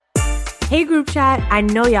Hey group chat, I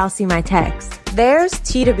know y'all see my text. There's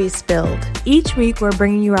tea to be spilled. Each week, we're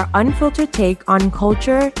bringing you our unfiltered take on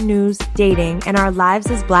culture, news, dating, and our lives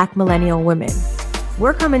as Black millennial women.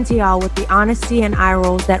 We're coming to y'all with the honesty and eye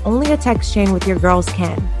rolls that only a text chain with your girls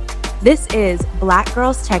can. This is Black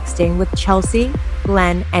Girls Texting with Chelsea,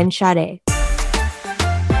 Glenn, and Sade.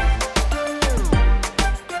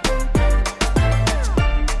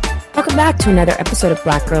 Welcome back to another episode of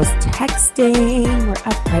Black Girls Texting. We're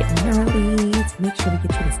up bright and early to make sure we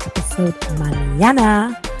get you this episode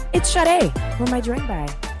mañana. It's Sade. Who am I joined by?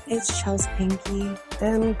 It's Chelsea Pinky.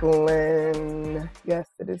 And Glenn. Yes,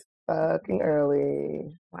 it is fucking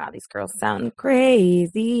early. Wow, these girls sound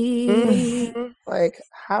crazy. Mm-hmm. Like,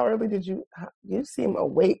 how early did you seem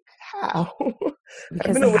awake? How?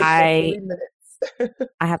 Because I've been awake for 3 minutes.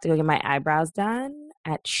 I have to go get my eyebrows done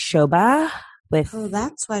at Shoba. Oh,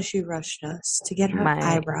 that's why she rushed us to get her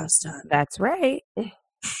eyebrows done. That's right.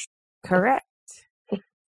 Correct.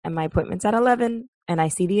 And my appointment's at 11, and I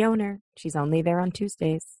see the owner. She's only there on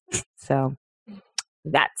Tuesdays. So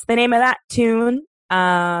that's the name of that tune.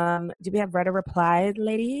 Do we have read or replied,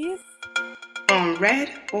 ladies? On read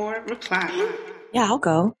or reply? Yeah, I'll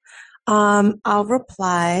go. I'll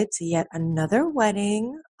reply to yet another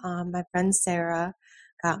wedding. My friend Sarah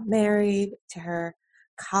got married to her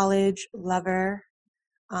college lover,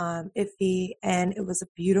 Iffy, and it was a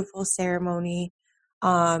beautiful ceremony.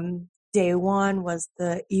 Day one was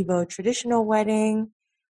the Igbo traditional wedding.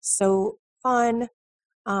 So fun.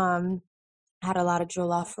 Had a lot of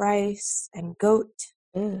jollof rice and goat.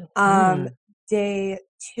 Day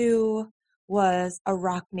two was a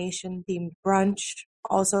Rock Nation themed brunch.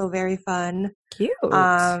 Also very fun. Cute.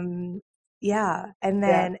 Yeah. And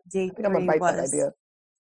then day three was...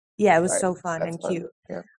 Yeah, it was so fun and cute.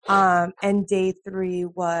 Yeah. And day three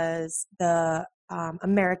was the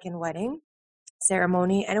American wedding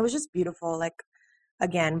ceremony, and it was just beautiful. Like,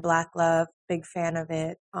 again, Black love, big fan of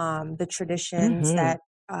it. The traditions that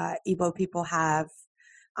Igbo people have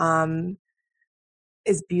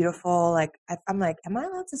is beautiful. Like, I'm like, am I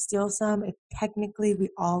allowed to steal some? If technically we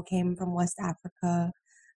all came from West Africa,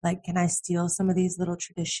 like, can I steal some of these little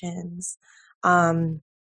traditions?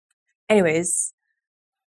 Anyways.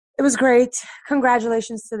 It was great.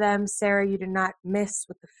 Congratulations to them. Sarah, you did not miss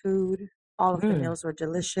with the food. All of the meals were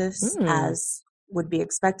delicious, as would be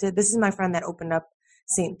expected. This is my friend that opened up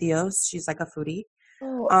St. Theo's. She's like a foodie.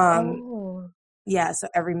 Yeah, so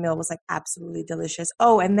every meal was like absolutely delicious.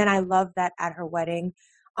 Oh, and then I love that at her wedding,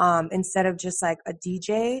 instead of just like a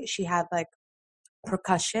DJ, she had like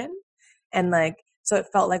percussion. And like, so it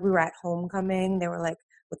felt like we were at homecoming. They were like,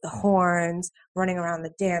 with the horns, running around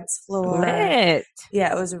the dance floor. Lit.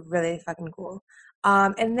 Yeah, it was really fucking cool.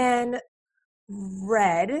 And then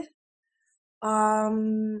red. I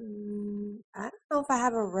don't know if I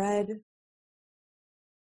have a red.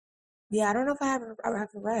 Yeah, I don't know if I have a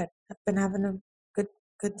red. I've been having a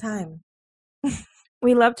good time.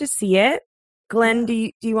 We love to see it. Glenn, do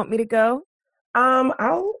you want me to go?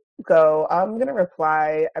 I'll go. I'm gonna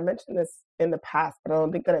reply. I mentioned this in the past, but I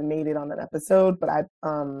don't think that it made it on that episode. But I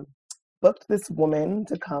booked this woman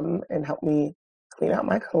to come and help me clean out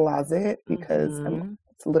my closet because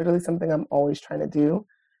it's literally something I'm always trying to do,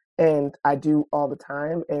 and I do all the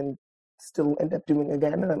time, and still end up doing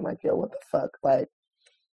again. And I'm like, yo, what the fuck? Like,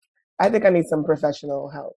 I think I need some professional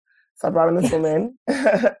help. So I brought in this woman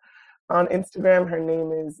on Instagram. Her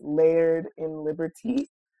name is Layered in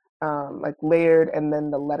Liberty. Like layered and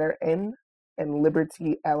then the letter N and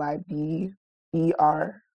Liberty, Liberte.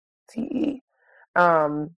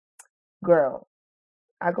 Girl,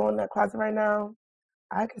 I go in that closet right now,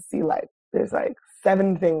 I can see like there's like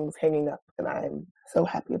 7 things hanging up, and I'm so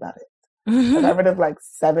happy about it. I got rid of like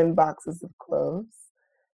 7 boxes of clothes,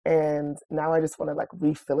 and now I just want to like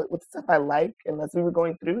refill it with stuff I like. And as we were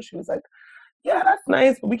going through, she was like, yeah, that's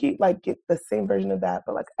nice, but we could like get the same version of that,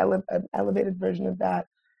 but like an elevated version of that.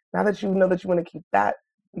 Now that you know that you want to keep that,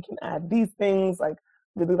 we can add these things, like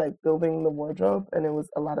really like building the wardrobe. And it was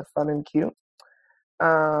a lot of fun and cute.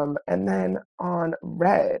 And then on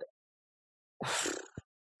red,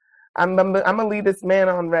 I'm gonna leave this man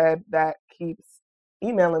on red that keeps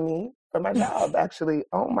emailing me for my job, actually.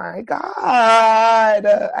 Oh my God.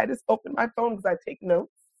 I just opened my phone because I take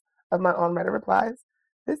notes of my on red replies.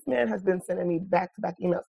 This man has been sending me back-to-back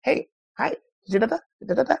emails. Hey, hi,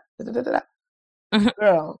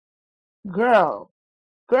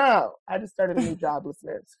 Girl. I just started a new job,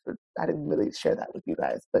 listeners. I didn't really share that with you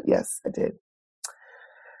guys, but yes, I did.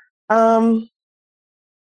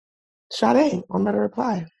 Sade, I'm going to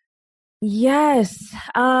reply. Yes.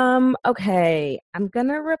 Okay. I'm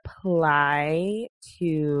gonna reply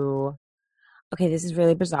to... Okay, this is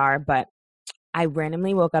really bizarre, but I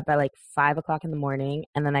randomly woke up at like 5 o'clock in the morning,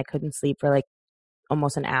 and then I couldn't sleep for like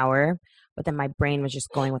almost an hour. But then my brain was just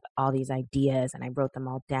going with all these ideas, and I wrote them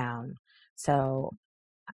all down. So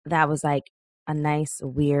that was like a nice,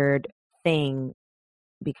 weird thing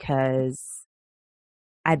because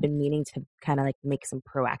I'd been meaning to kind of like make some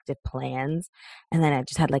proactive plans. And then I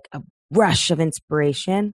just had like a rush of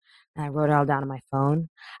inspiration, and I wrote it all down on my phone.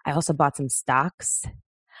 I also bought some stocks.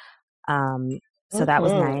 So that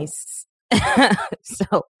was nice. So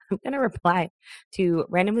I'm going to reply to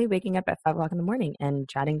randomly waking up at 5 o'clock in the morning and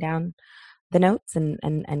jotting down the notes and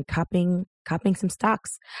copying some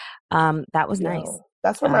stocks. That was nice.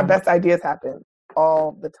 That's where my best ideas happen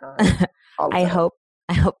all the time. I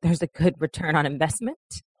hope there's a good return on investment.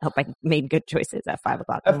 I hope I made good choices at 5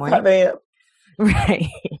 o'clock in the morning. 5 a.m. Right.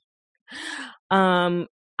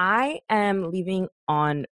 I am leaving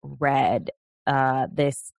on red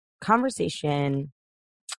this conversation.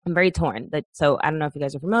 I'm very torn. So I don't know if you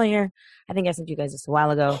guys are familiar. I think I sent you guys this a while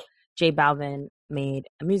ago. J Balvin made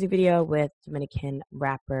a music video with Dominican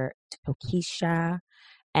rapper Tokischa.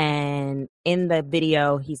 And in the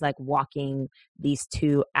video, he's like walking these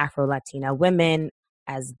two Afro-Latina women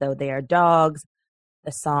as though they are dogs.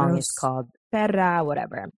 The song is called Perra,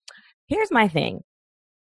 whatever. Here's my thing.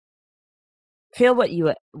 Feel what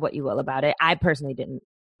you will about it. I personally didn't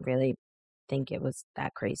really think it was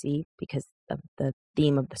that crazy because of the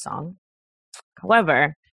theme of the song.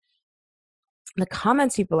 However, the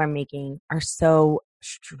comments people are making are so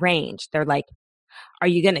strange. They're like, are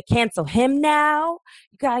you going to cancel him now?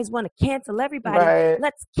 You guys want to cancel everybody. Right.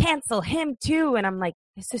 Let's cancel him too. And I'm like,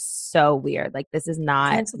 this is so weird. Like, this is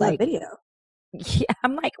not cancel like that video. Yeah,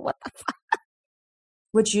 I'm like, what the fuck?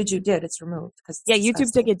 Which YouTube did. It's removed. Yeah,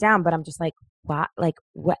 YouTube took it down, but I'm just like, what? Like,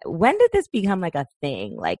 when did this become like a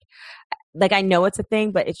thing? Like I know it's a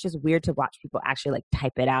thing, but it's just weird to watch people actually like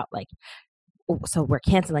type it out. Like, oh, so we're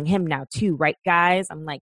canceling him now too, right, guys? I'm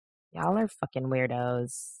like, y'all are fucking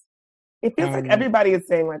weirdos. It feels like everybody is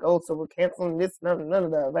saying like, oh, so we're canceling this, none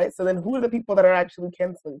of that, right? So then who are the people that are actually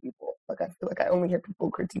canceling people? Like, I feel like I only hear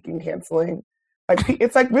people critiquing canceling. Like,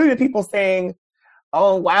 it's like really the people saying,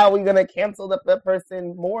 oh, wow, we're going to cancel the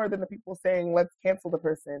person more than the people saying, let's cancel the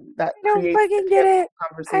person. That creates a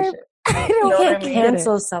conversation. I don't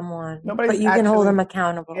cancel someone, but you can hold them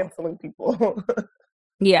accountable. Canceling people.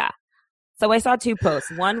 Yeah. So I saw two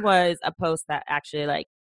posts. One was a post that actually like,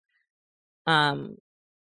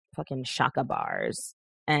 fucking shaka bars.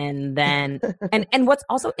 And then, and what's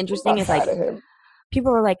also interesting is like,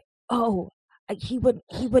 people are like, oh, he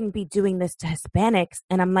wouldn't be doing this to Hispanics.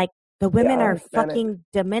 And I'm like, the women are fucking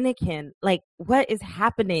Dominican. Like, what is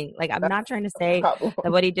happening? Like, I'm not trying to say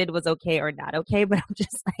that what he did was okay or not okay, but I'm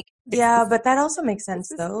just like... Yeah, but that also makes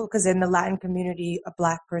sense, though, because in the Latin community, a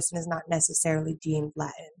Black person is not necessarily deemed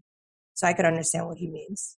Latin. So I could understand what he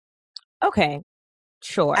means. Okay,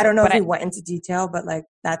 sure. I don't know if he went into detail, but, like,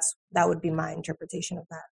 that would be my interpretation of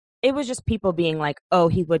that. It was just people being like, oh,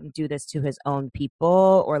 he wouldn't do this to his own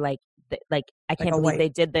people, or, like I can't believe they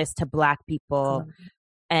did this to Black people.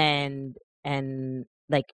 And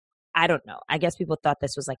like, I don't know. I guess people thought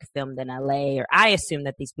this was like filmed in LA, or I assume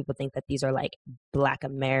that these people think that these are like Black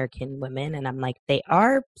American women. And I'm like, they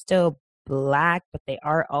are still Black, but they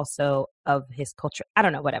are also of his culture. I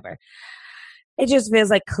don't know, whatever. It just feels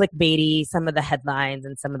like clickbaity, some of the headlines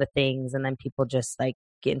and some of the things. And then people just like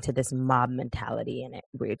get into this mob mentality, and it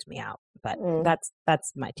weirds me out. But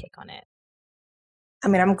that's my take on it. I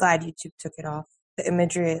mean, I'm glad YouTube took it off. The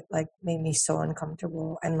imagery, like, made me so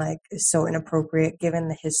uncomfortable and, like, is so inappropriate given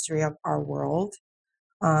the history of our world.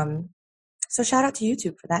 So shout out to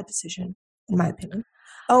YouTube for that decision, in my opinion.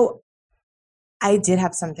 Oh, I did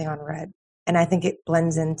have something on red, and I think it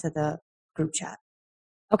blends into the group chat.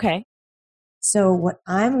 Okay. So what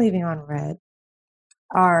I'm leaving on red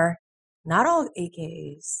are not all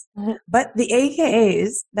AKAs, but the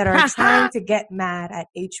AKAs that are trying to get mad at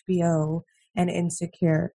HBO and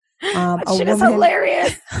Insecure. That shit is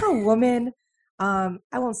hilarious. A woman, I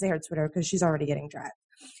won't say her Twitter because she's already getting dragged.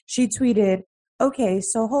 She tweeted, okay,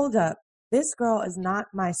 so hold up. This girl is not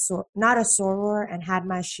not a soror and had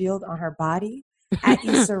my shield on her body. At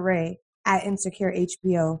Issa Rae, at Insecure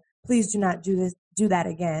HBO, please do not do that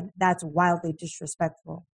again. That's wildly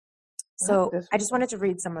disrespectful. So I just wanted to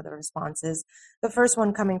read some of the responses. The first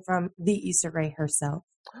one coming from the Issa Rae herself.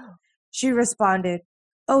 She responded,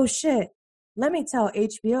 oh shit. Let me tell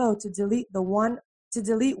HBO to delete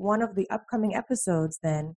one of the upcoming episodes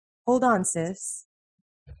then. Hold on, sis.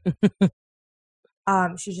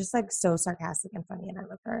 She's just like so sarcastic and funny, and I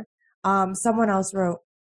love her. Someone else wrote,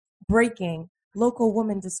 breaking, local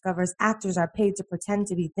woman discovers actors are paid to pretend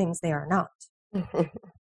to be things they are not.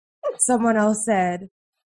 Someone else said,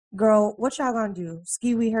 girl, what y'all gonna do?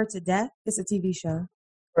 Ski We Her to Death? It's a TV show.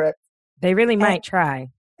 Correct. They really might try.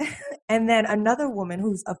 And then another woman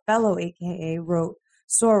who's a fellow AKA wrote,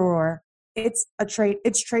 Soror, it's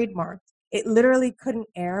trademarked. It literally couldn't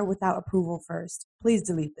air without approval first. Please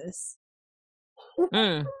delete this.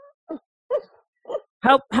 Mm.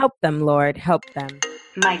 Help them, Lord. Help them.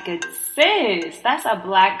 My good sis, that's a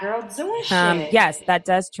black girl doing shit. Yes, that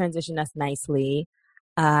does transition us nicely.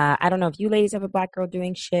 I don't know if you ladies have a black girl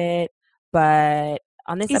doing shit, but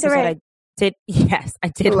on this episode, I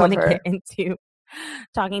did want to get into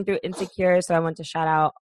talking through Insecure. So I want to shout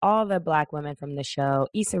out all the black women from the show: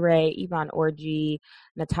 Issa Rae, Yvonne Orji,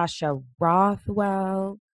 Natasha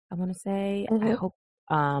Rothwell. I want to say. Mm-hmm. I hope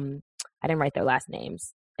I didn't write their last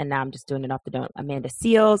names, and now I'm just doing it off the dome. Amanda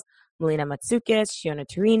Seales, Melina Matsoukas, Shiona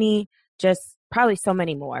Turini, just probably so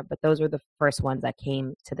many more. But those were the first ones that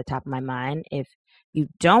came to the top of my mind. If you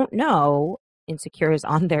don't know, Insecure is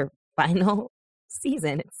on their final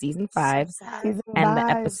season. It's season 5, and the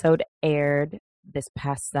episode aired this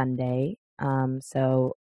past Sunday.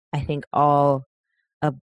 So I think all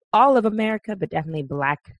of America, but definitely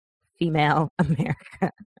Black female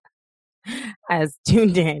America, has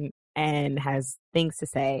tuned in and has things to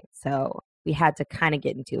say. So we had to kind of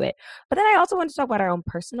get into it. But then I also wanted to talk about our own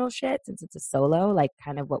personal shit, since it's a solo, like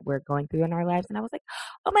kind of what we're going through in our lives. And I was like,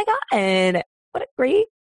 oh my God, what a great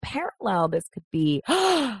parallel this could be.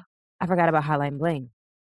 I forgot about Hotline Bling.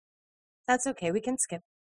 That's okay. We can skip.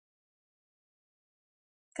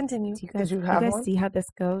 Continue. Do you guys see how this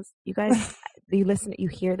goes? You guys, you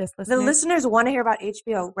hear this, listeners? The listeners want to hear about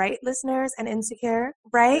HBO, right, listeners? And Insecure,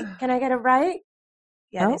 right? Can I get it right?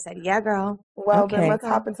 Yeah, They said, yeah, girl. Well, then let's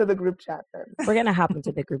hop into the group chat then. We're going to hop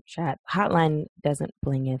into the group chat. Hotline doesn't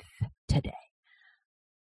blingeth today.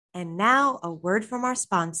 And now a word from our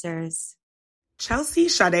sponsors. Chelsea,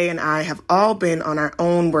 Sade, and I have all been on our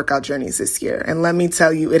own workout journeys this year, and let me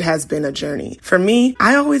tell you, it has been a journey. For me,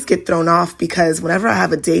 I always get thrown off because whenever I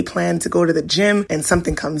have a day planned to go to the gym and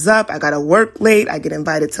something comes up, I gotta work late, I get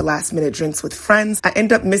invited to last-minute drinks with friends, I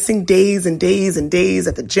end up missing days and days and days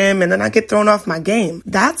at the gym, and then I get thrown off my game.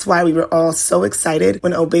 That's why we were all so excited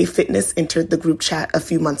when Obey Fitness entered the group chat a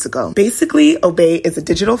few months ago. Basically, Obey is a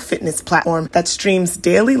digital fitness platform that streams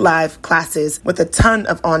daily live classes with a ton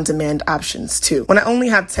of on-demand options too. When I only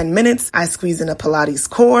have 10 minutes, I squeeze in a Pilates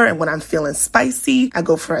core, and when I'm feeling spicy, I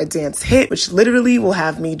go for a dance hit, which literally will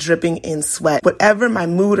have me dripping in sweat. Whatever my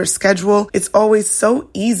mood or schedule, it's always so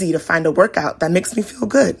easy to find a workout that makes me feel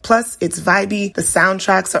good. Plus, it's vibey, the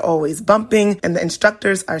soundtracks are always bumping, and the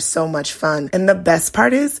instructors are so much fun. And the best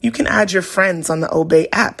part is, you can add your friends on the Obey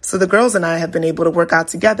app. So the girls and I have been able to work out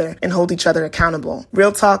together and hold each other accountable.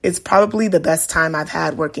 Real talk, it's probably the best time I've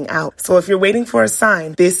had working out. So if you're waiting for a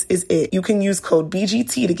sign, this is it. You can use code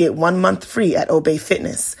BGT to get 1 month free at Obey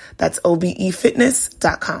Fitness. That's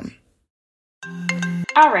obefitness.com.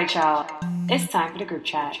 All right, y'all. It's time for the group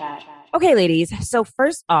chat. Okay, ladies. So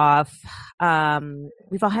first off,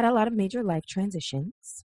 we've all had a lot of major life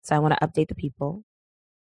transitions. So I want to update the people.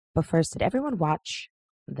 But first, did everyone watch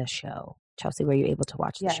the show? Chelsea, were you able to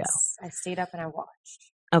watch the show? Yes, I stayed up and I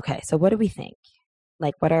watched. Okay, so what do we think?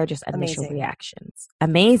 Like, what are just initial reactions?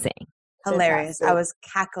 Amazing. Hilarious. Fantastic. I was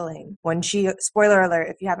cackling when spoiler alert,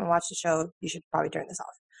 if you haven't watched the show, you should probably turn this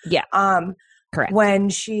off. Yeah. Correct. When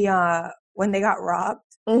they got robbed,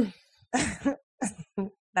 that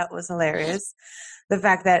was hilarious. The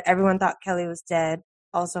fact that everyone thought Kelly was dead,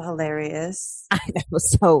 also hilarious. That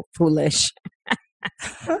was so foolish.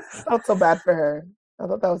 I felt so bad for her. I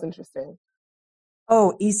thought that was interesting.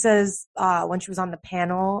 Oh, Issa's, when she was on the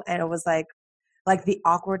panel and it was like the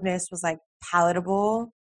awkwardness was like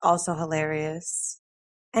palatable. Also hilarious.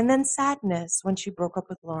 And then sadness when she broke up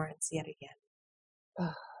with Lawrence yet again.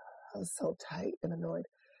 I was so tight and annoyed.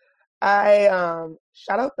 I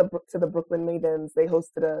shout out to the Brooklyn Maidens. They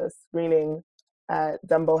hosted a screening at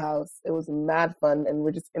Dumbo House. It was mad fun, and we're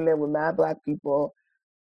just in there with mad Black people.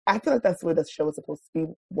 I feel like that's the way the show is supposed to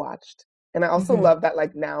be watched. And I also love that,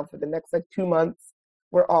 like, now for the next 2 months,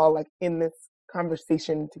 we're all like in this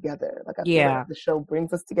conversation together. Like, I feel like the show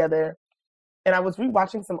brings us together. And I was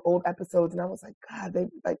rewatching some old episodes, and I was like, God,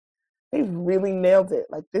 they really nailed it.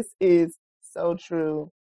 Like, this is so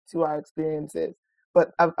true to our experiences.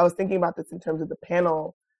 But I was thinking about this in terms of the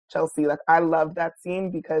panel, Chelsea. Like, I loved that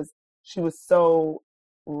scene because she was so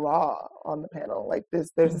raw on the panel. Like,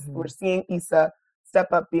 we're seeing Issa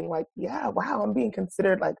step up, being like, yeah, wow, I'm being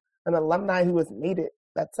considered like an alumni who has made it.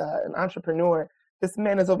 That's an entrepreneur. This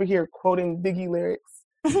man is over here quoting Biggie lyrics.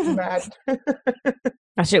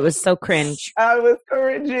 That shit was so cringe. I was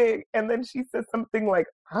cringing. And then she said something like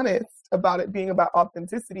honest about it being about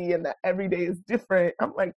authenticity and that every day is different.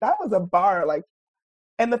 I'm like, that was a bar. Like,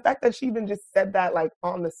 and the fact that she even just said that like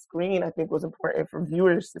on the screen, I think was important for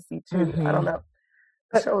viewers to see too. Mhm. I don't know.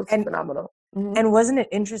 The show is phenomenal. Mhm. And wasn't it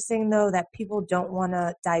interesting though that people don't want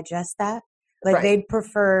to digest that? Like Right. they'd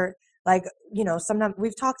prefer, like, you know, sometimes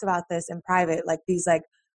we've talked about this in private, like these like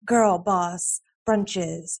girl boss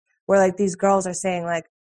brunches where like these girls are saying like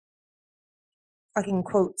fucking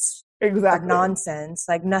quotes of Exactly. nonsense,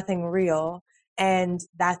 like nothing real. And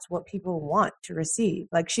that's what people want to receive.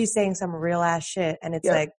 Like she's saying some real ass shit and it's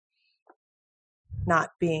Yep. like not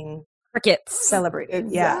being Crickets. celebrated.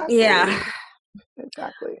 Exactly. Yeah.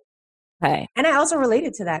 Exactly. Okay. And I also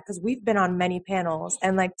related to that because we've been on many panels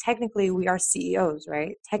and like technically we are CEOs,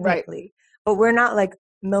 right? Technically. But we're not like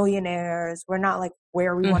millionaires. We're not like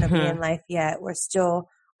where we want to be Mhm. in life yet. We're still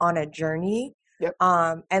on a journey. Yep.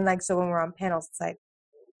 And like so when we're on panels, it's like,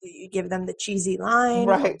 do you give them the cheesy line?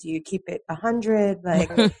 Or Right. do you keep it 100?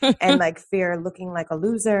 Like and like fear looking like a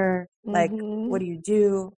loser. Like Mhm. what do you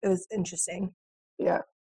do? It was interesting. Yeah.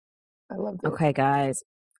 I loved it. Okay, guys.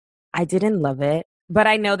 I didn't love it, but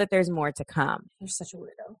I know that there's more to come. You're such a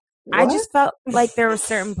weirdo. I What? just felt like there were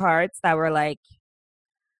certain parts that were like,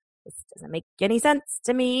 this doesn't make any sense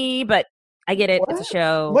to me, but I get it. It's a What?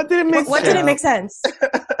 show. What did it make What sense? didn't make sense?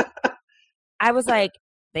 I was like,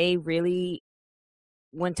 they really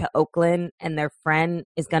went to Oakland and their friend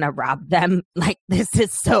is going to rob them. Like, this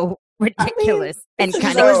is so ridiculous and it's a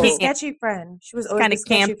kind She was of the show. sketchy friend. She was always kind the of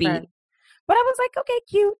sketchy campy. friend. But I was like, okay,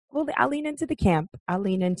 cute. Well, I'll lean into the camp. I'll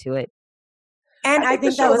lean into it. And I the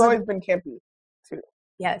think that show's was always been campy too.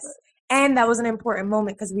 yes. And that was an important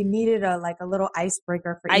moment because we needed a little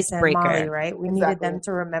icebreaker for Issa and Icebreaker. Molly, right? We needed Exactly. them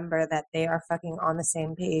to remember that they are fucking on the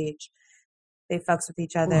same page. They fucks with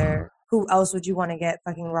each other. Who else would you want to get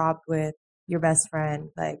fucking robbed with? Your best friend.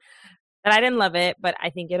 Like And I didn't love it, but I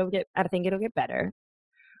think it'll get better.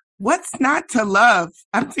 What's not to love?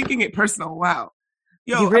 I'm taking it personal. Wow.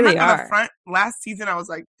 Yo, You really I'm not gonna are. front. Last season, I was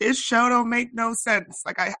like, this show don't make no sense.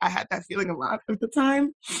 Like, I had that feeling a lot at the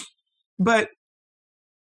time. But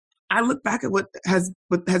I look back at what has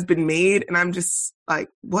been made, and I'm just like,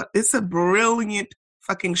 what? It's a brilliant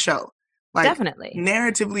fucking show. Like, Definitely.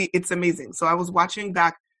 narratively, it's amazing. So I was watching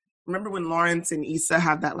back. Remember when Lawrence and Issa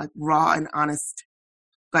have that like raw and honest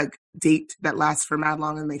like date that lasts for mad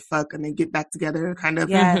long, and they fuck and they get back together, kind of.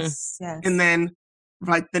 yes, yes. And then,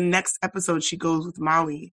 like, the next episode, she goes with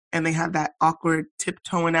Molly, and they have that awkward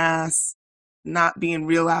tiptoeing ass, not being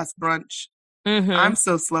real ass brunch. Mhm. I'm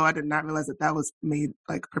so slow. I did not realize that was made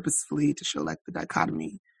like purposefully to show like the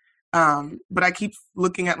dichotomy. But I keep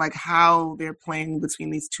looking at like how they're playing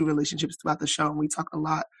between these two relationships throughout the show, and we talk a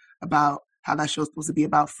lot about how that show's supposed to be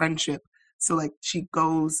about friendship. So like she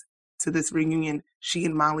goes to this reunion, she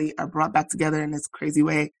and Molly are brought back together in this crazy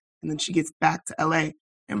way, and then she gets back to LA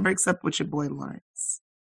and breaks up with your boy Lawrence.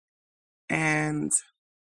 And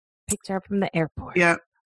Picked her up from the airport. yeah,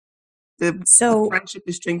 the So- friendship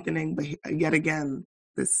is strengthening, but yet again,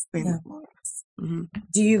 this thing Yeah. with Lawrence. Mhm.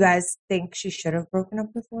 Do you guys think she should have broken up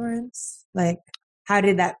with Lawrence? Like, how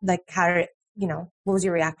did what was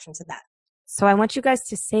your reaction to that? So I want you guys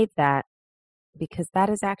to save that because that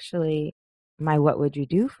is actually my what would you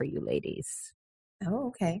do for you ladies. Oh,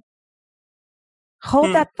 okay. Hold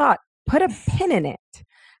Hmm. that thought. Put a pin in it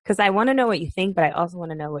because I want to know what you think, but I also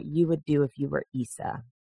want to know what you would do if you were Issa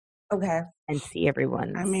Okay. and see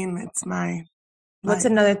everyone's. I mean, it's my. What's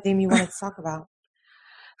life. another theme you want to talk about?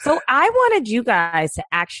 So I wanted you guys to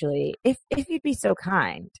actually, if you'd be so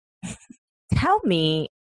kind, tell me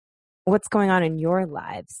what's going on in your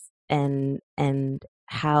lives and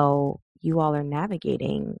how you all are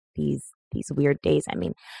navigating these weird days. I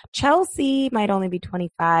mean, Chelsea might only be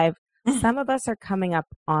 25. Some of us are coming up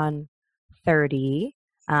on 30.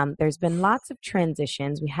 There's been lots of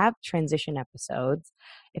transitions. We have transition episodes.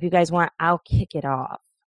 If you guys want, I'll kick it off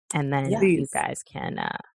and then Yeah. you Please. guys can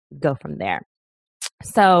go from there.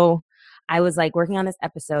 So I was like working on this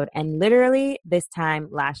episode, and literally this time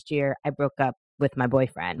last year, I broke up with my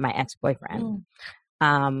boyfriend, my ex-boyfriend.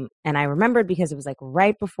 And I remembered because it was like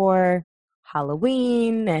right before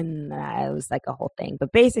Halloween, and it was like a whole thing.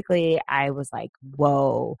 But basically, I was like,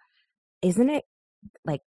 whoa, isn't it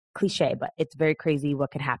like cliche, but it's very crazy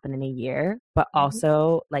what could happen in a year. But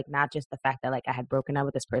also like not just the fact that like I had broken up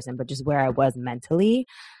with this person, but just where I was mentally.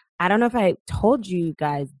 I don't know if I told you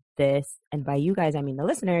guys this, and by you guys, I mean the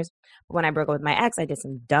listeners, but when I broke up with my ex, I did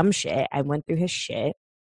some dumb shit. I went through his shit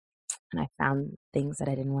and I found things that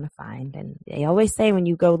I didn't want to find. And they always say when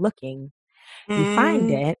you go looking, you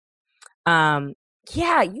find it.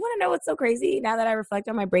 yeah, you want to know what's so crazy? Now that I reflect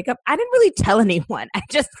on my breakup, I didn't really tell anyone. I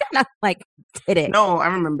just kind of like did it. No, I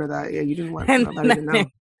remember that. Yeah, you didn't want nobody to know.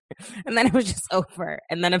 And then it was just over.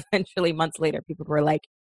 And then eventually, months later, people were like,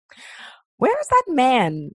 where's that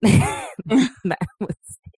man that was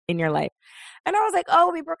in your life? And I was like,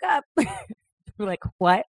 oh, we broke up. We're like,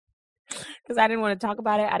 what? Because I didn't want to talk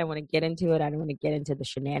about it. I didn't want to get into it. I didn't want to get into the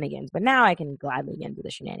shenanigans. But now I can gladly get into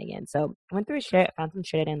the shenanigans. So I went through his shit, found some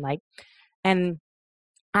shit I didn't like. And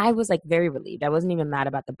I was like very relieved. I wasn't even mad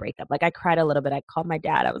about the breakup. Like I cried a little bit. I called my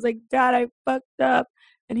dad. I was like, Dad, I fucked up.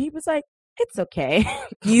 And he was like, it's okay.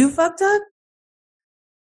 You fucked up?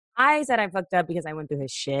 I said I fucked up because I went through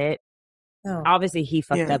his shit. No. Obviously, he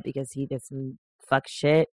fucked up because he did some fuck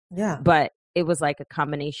shit. Yeah. But it was like a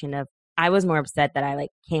combination of, I was more upset that I like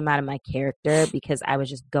came out of my character because I was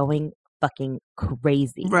just going fucking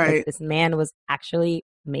crazy. Right. Like, this man was actually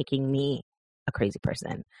making me a crazy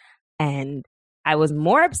person. And I was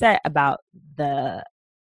more upset about the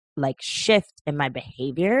like shift in my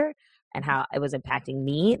behavior and how it was impacting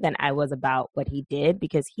me than I was about what he did,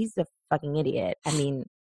 because he's a fucking idiot. I mean,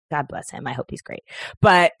 God bless him. I hope he's great.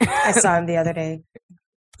 But I saw him the other day.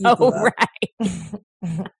 Right.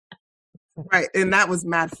 Right. And that was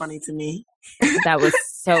mad funny to me. That was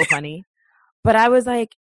so funny. But I was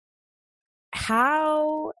like,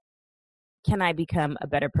 how can I become a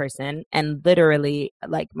better person? And literally,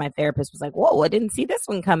 like, my therapist was like, whoa, I didn't see this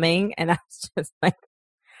one coming. And I was just like,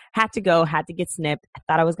 had to get snipped. I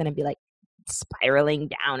thought I was going to be like spiraling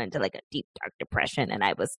down into like a deep, dark depression. And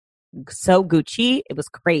I was so Gucci. It was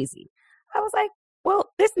crazy. I was like, well,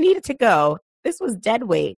 this needed to go. This was dead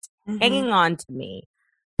weight hanging on to me,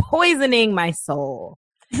 poisoning my soul.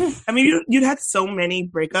 I mean, you'd had so many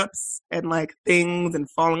breakups and like things and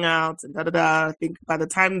falling outs and da-da-da. I think by the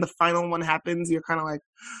time the final one happens, you're kind of like,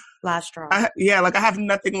 last straw. Like I have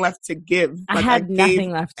nothing left to give. Like, I had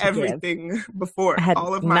nothing left to everything give. Before.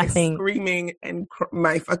 All of my screaming and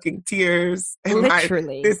my fucking tears. And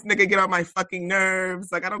literally. This nigga get on my fucking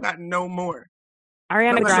nerves. Like, I don't got no more.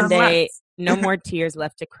 Ariana Grande, no more tears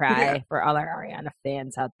left to cry for all our Ariana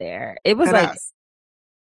fans out there. It was like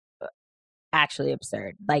actually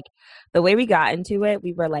absurd. Like, the way we got into it,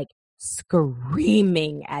 we were like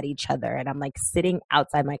screaming at each other, and I'm like sitting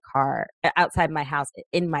outside my house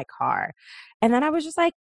in my car, and then I was just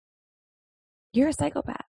like, you're a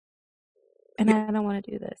psychopath and I don't want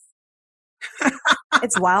to do this.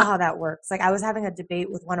 It's wild how that works. Like, I was having a debate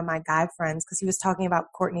with one of my guy friends because he was talking about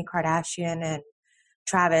Kourtney Kardashian and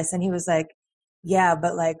Travis, and he was like, yeah,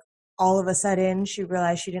 but like all of a sudden she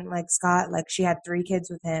realized she didn't like Scott. Like, she had 3 kids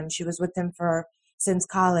with him. She was with him since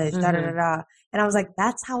college, da da da da. And I was like,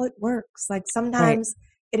 that's how it works. Like, sometimes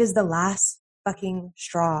it is the last fucking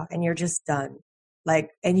straw and you're just done. Like,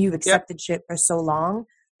 and you've accepted shit for so long.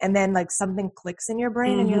 And then like something clicks in your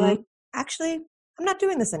brain and you're like, actually, I'm not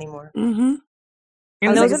doing this anymore. And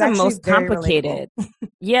those are the most complicated.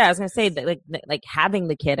 Yeah, I was going to say that like having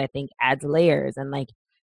the kid, I think, adds layers. And like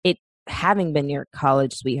it having been your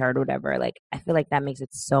college sweetheart or whatever, like I feel like that makes it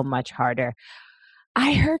so much harder.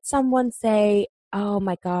 I heard someone say, oh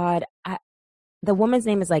my God, the woman's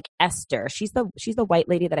name is like Esther. She's the white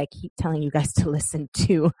lady that I keep telling you guys to listen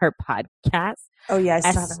to her podcast. Oh yeah,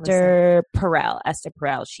 Esther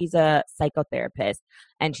Perel. She's a psychotherapist,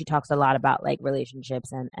 and she talks a lot about like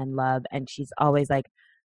relationships and love. And she's always like,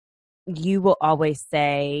 you will always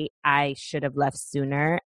say, I should have left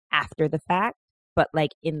sooner after the fact, but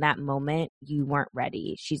like in that moment, you weren't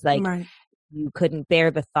ready. She's like, you couldn't bear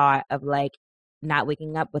the thought of like not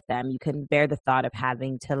waking up with them. You couldn't bear the thought of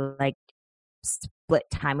having to like split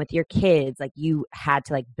time with your kids. Like, you had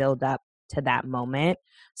to like build up to that moment.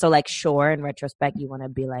 So like, sure, in retrospect, you want to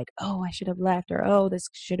be like, oh, I should have left, or oh, this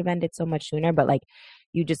should have ended so much sooner. But like,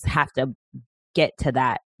 you just have to get to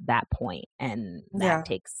that point, and that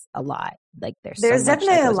takes a lot. Like, there's so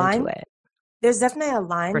definitely much a line. It. There's definitely a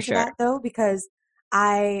line For to sure. that though, because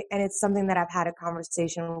and it's something that I've had a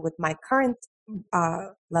conversation with my current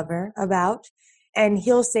lover about, and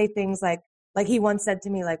he'll say things like he once said to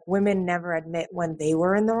me, like, women never admit when they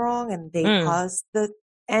were in the wrong and they caused the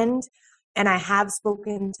end. And I have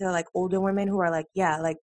spoken to like older women who are like, yeah,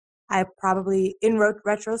 like I probably in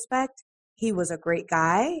retrospect, he was a great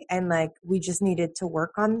guy and like we just needed to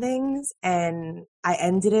work on things, and I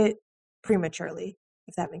ended it prematurely,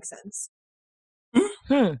 if that makes sense.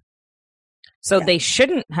 So they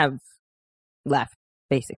shouldn't have left,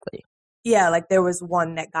 basically. Yeah, like there was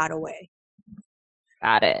one that got away.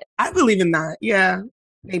 Got it. I believe in that. Yeah,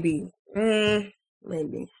 maybe.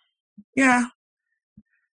 Maybe. Yeah.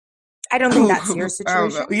 I don't think that's your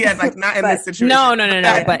situation. Yeah, like not in this situation. No.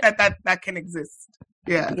 But that can exist.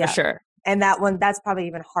 Yeah. For sure. And that's probably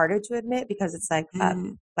even harder to admit because it's like,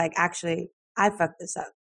 actually, I fucked this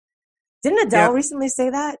up. Didn't Adele recently say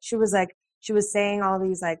that? She was saying all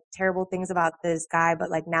these like terrible things about this guy,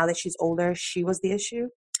 but like now that she's older, she was the issue.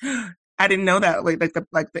 I didn't know that. Like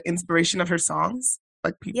the inspiration of her songs.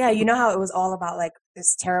 Like people. Yeah, you know how it was all about like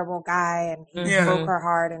this terrible guy and he broke her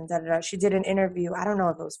heart and da-da-da. She did an interview. I don't know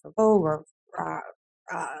if it was for Vogue or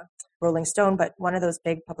Rolling Stone, but one of those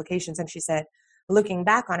big publications, and she said, looking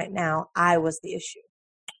back on it now, I was the issue.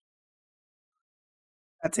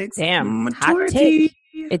 That takes maturity. Hot take.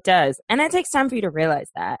 It does. And it takes time for you to realize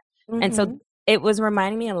that. And so it was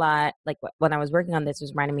reminding me a lot, like when I was working on this, it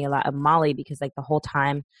was reminding me a lot of Molly because like the whole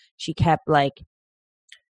time she kept like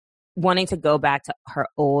wanting to go back to her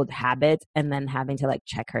old habits and then having to like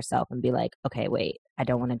check herself and be like, okay, wait, I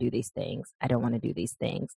don't want to do these things. I don't want to do these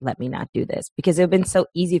things. Let me not do this. Because it would have been so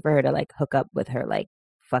easy for her to like hook up with her like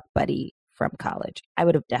fuck buddy from college. I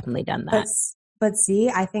would have definitely done that. But see,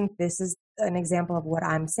 I think this is an example of what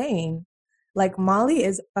I'm saying. Like Molly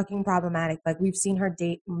is fucking problematic. Like we've seen her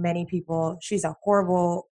date many people. She's a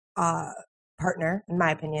horrible partner, in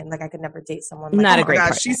my opinion. Like I could never date someone like not that. a great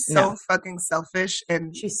partner. She's so fucking selfish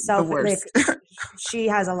and she's the worst. Like, she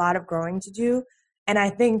has a lot of growing to do. And I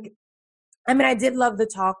think, I mean, I did love the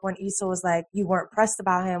talk when Issa was like, you weren't pressed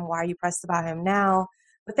about him. Why are you pressed about him now?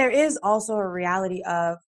 But there is also a reality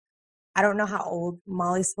of, I don't know how old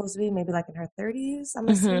Molly's supposed to be, maybe like in her 30s, I'm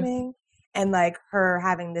assuming. And like her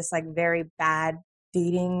having this like very bad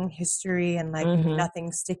dating history and like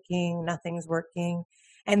nothing's sticking, nothing's working.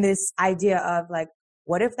 And this idea of like,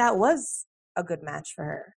 what if that was a good match for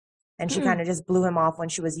her? And she kind of just blew him off when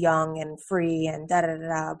she was young and free and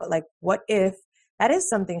da-da-da-da. But like, what if that is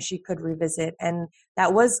something she could revisit? And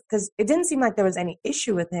that was, because it didn't seem like there was any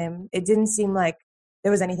issue with him. It didn't seem like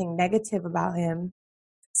there was anything negative about him.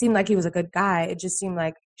 It seemed like he was a good guy. It just seemed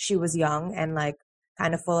like she was young and like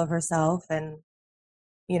kind of full of herself and,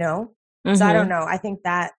 you know? So I don't know. I think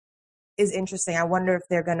that is interesting. I wonder if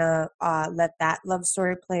they're going to let that love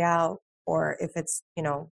story play out or if it's, you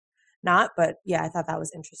know, not. But yeah, I thought that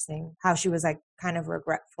was interesting how she was like kind of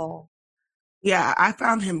regretful. Yeah, I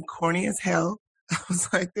found him corny as hell. I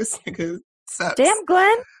was like, this nigga sucks. Damn,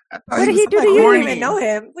 Glenn. What did he do to you? We didn't even know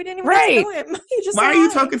him. We didn't even know him. Why are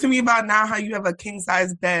you talking to me about now how you have a king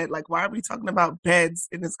size bed? Like, why are we talking about beds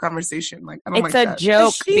in this conversation? Like, I don't like that. It's a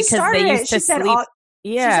joke because they used to sleep.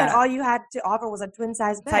 She said all you had to offer was a twin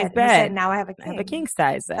size bed. He said, now I have a king. I have a king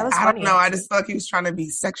size bed. That was I funny, don't know. actually. I just felt like he was trying to be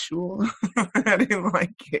sexual. I didn't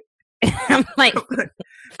like it. I'm like,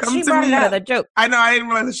 come she to brought me. another joke. I know. I didn't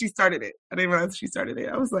realize that she started it.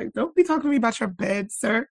 I was like, don't be talking to me about your bed,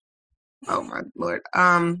 sir. Oh my Lord.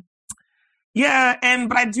 Yeah,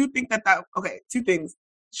 but I do think that okay, two things.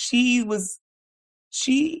 When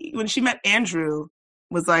she met Andrew,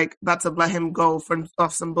 was like about to let him go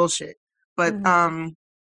off some bullshit. But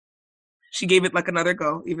she gave it like another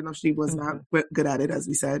go, even though she was not good at it, as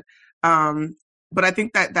we said. But I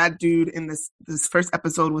think that dude in this first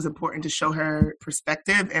episode was important to show her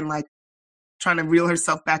perspective and like trying to reel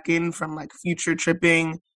herself back in from like future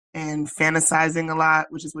tripping and fantasizing a lot,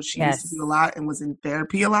 which is what she used to do a lot and was in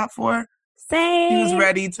therapy a lot for. Same. He was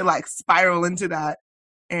ready to like spiral into that.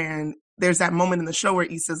 And there's that moment in the show where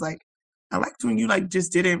Issa's like, I liked when you like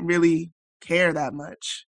just didn't really care that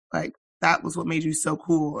much. Like that was what made you so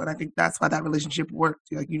cool. And I think that's why that relationship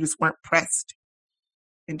worked. Like you just weren't pressed.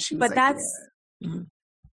 And she was but that's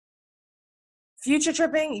future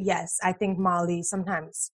tripping. Yes. I think Molly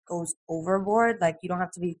sometimes goes overboard. Like you don't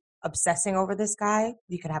have to be obsessing over this guy.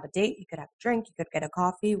 You could have a date, you could have a drink, you could get a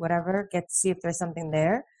coffee, whatever, get to see if there's something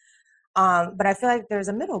there. But I feel like there's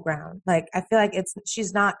a middle ground. Like I feel like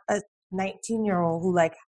she's not a 19-year-old who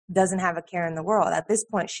like doesn't have a care in the world. At this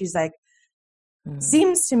point, she's like,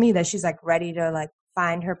 seems to me that she's like ready to like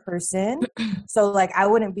find her person. So like I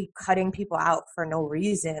wouldn't be cutting people out for no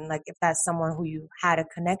reason. Like if that's someone who you had a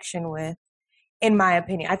connection with, in my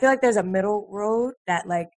opinion. I feel like there's a middle road that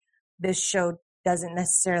like this show doesn't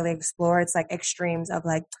necessarily explore. It's like extremes of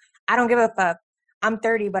like, I don't give a fuck. I'm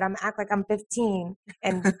 30, but I'm act like I'm 15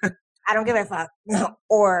 and I don't give a fuck.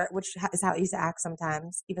 Or, which is how Issa acts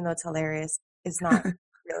sometimes, even though it's hilarious, is not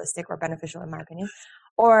realistic or beneficial in my opinion.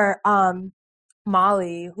 Or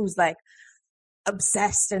Molly, who's like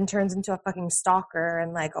obsessed and turns into a fucking stalker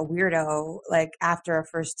and like a weirdo, like after a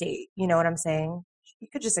first date. You know what I'm saying? You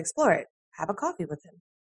could just explore it. Have a coffee with him.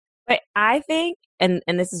 But I think, and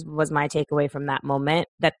this was my takeaway from that moment,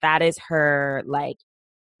 that is her like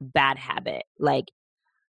bad habit. Like,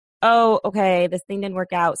 oh, okay, this thing didn't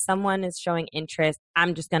work out. Someone is showing interest.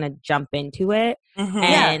 I'm just going to jump into it.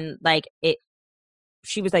 And like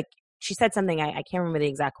she was like, she said something, I can't remember the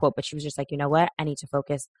exact quote, but she was just like, you know what? I need to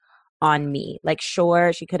focus on me. Like,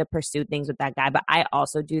 sure, she could have pursued things with that guy, but I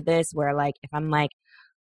also do this where like, if I'm like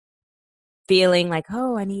feeling like,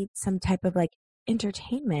 oh, I need some type of like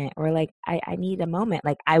entertainment or like I need a moment,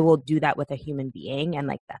 like I will do that with a human being, and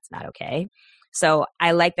like that's not okay. So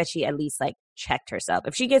I like that she at least like checked herself.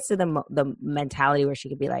 If she gets to the mentality where she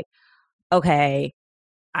could be like, okay,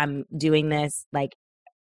 I'm doing this, like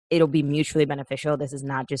it'll be mutually beneficial. This is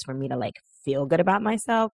not just for me to like feel good about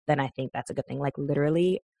myself. Then I think that's a good thing. Like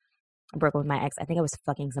literally, I broke up with my ex. I think I was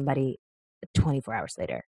fucking somebody 24 hours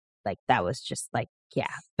later. Like that was just like,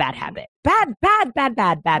 yeah, bad habit. Bad.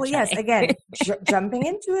 Well, yes, again, jumping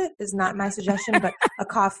into it is not my suggestion, but a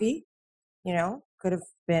coffee, could have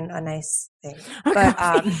been a nice thing.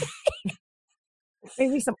 But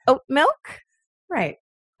maybe some oat milk. Right.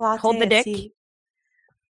 Latte, hold the dick. Tea.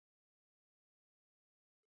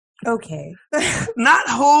 Okay. Not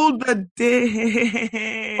hold the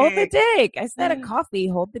dick. Hold the dick. I said a coffee,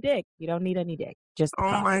 hold the dick. You don't need any dick. Just oh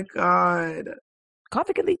coffee. My God.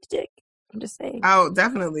 Coffee can lead to dick. I'm just saying. Oh,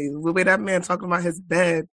 definitely. The way that man talking about his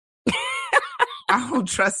bed. I don't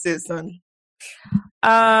trust it, son.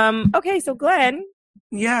 Okay, so Glenn.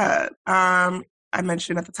 Yeah. I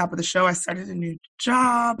mentioned at the top of the show, I started a new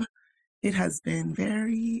job. It has been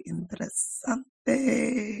very interesante.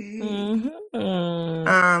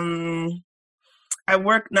 Mm-hmm. I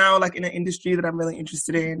work now like in an industry that I'm really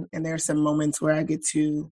interested in, and there are some moments where I get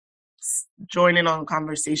to join in on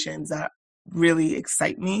conversations that really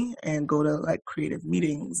excite me and go to like creative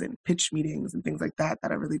meetings and pitch meetings and things like that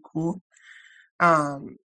are really cool.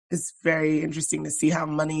 It's very interesting to see how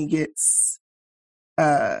money gets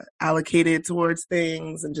allocated towards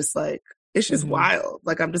things, and just like it's just wild.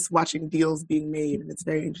 Like I'm just watching deals being made, and it's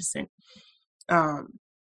very interesting. And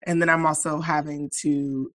then I'm also having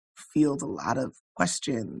to field a lot of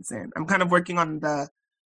questions, and I'm kind of working on the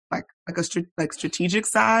strategic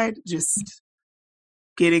side, just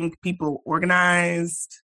getting people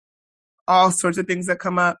organized, all sorts of things that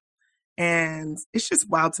come up. And it's just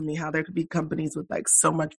wild to me how there could be companies with like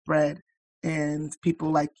so much bread and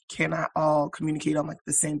people like cannot all communicate on like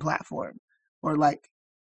the same platform or like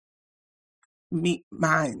meet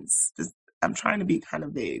minds. I'm trying to be kind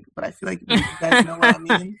of vague, but I feel like you guys know what I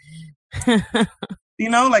mean.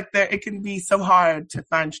 Like it can be so hard to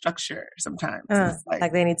find structure sometimes.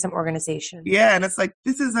 Like they need some organization. Yeah, and it's like,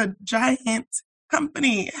 this is a giant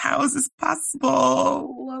company. How is this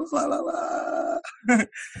possible? La, la, la.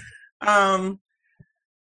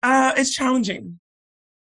 It's challenging.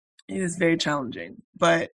 It is very challenging,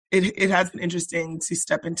 but it has been interesting to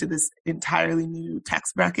step into this entirely new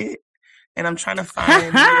tax bracket. And I'm trying to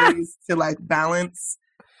find ways to like balance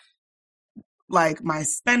like my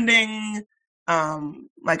spending.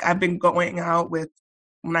 Like I've been going out when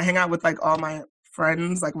I hang out with like all my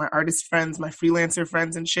friends, like my artist friends, my freelancer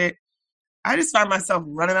friends and shit, I just find myself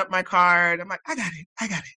running up my card. I'm like, I got it.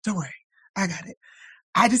 Don't worry. I got it.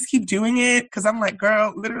 I just keep doing it because I'm like,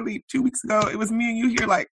 girl, literally 2 weeks ago, it was me and you here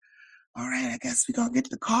like, all right, I guess we're going to get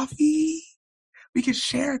the coffee. We can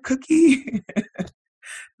share a cookie.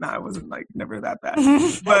 Nah, it wasn't like never that bad.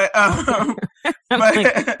 But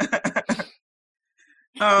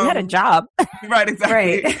you had a job. Right,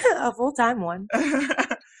 exactly. Right. A full-time one.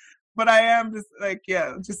 But I am just like,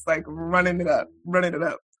 just like running it up.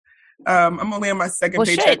 I'm only on my second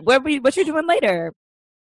paycheck. Shit. What you doing later?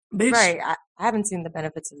 Bitch. Right. I haven't seen the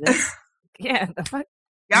benefits of this. Yeah, the fuck?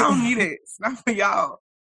 Y'all don't need it. It's not for y'all.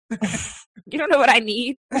 You don't know what I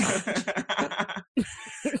need. But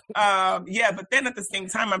then at the same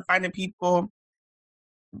time, I'm finding people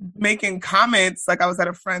making comments. Like I was at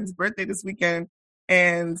a friend's birthday this weekend,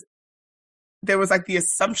 and there was like the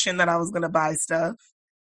assumption that I was going to buy stuff.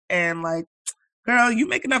 And like, girl, you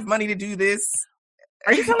make enough money to do this.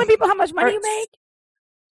 Are you telling people how much money you make?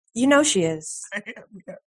 You know she is.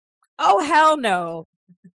 Yeah. Oh, hell no.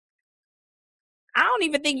 I don't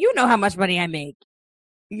even think you know how much money I make.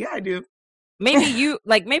 Yeah, I do. Maybe you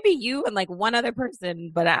and like one other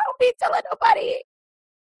person, but I don't be telling nobody.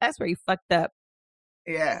 That's where you fucked up.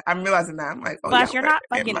 Yeah, I'm realizing that. I'm like, oh, Flash, you're not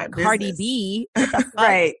fucking Cardi B.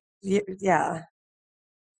 Right. Yeah.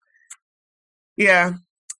 Yeah.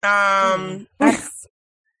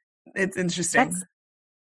 It's interesting. That's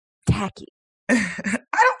tacky. I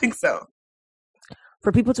don't think so.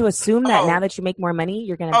 For people to assume that now that you make more money,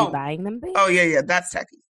 you're going to be buying them things? Oh, yeah, that's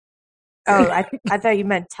tacky. Oh, I thought you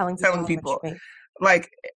meant telling people. Like,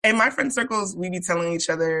 in my friend circles, we be telling each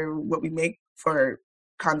other what we make for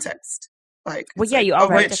context. Like, well, yeah, you all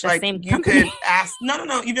work at the like, same you company. could ask,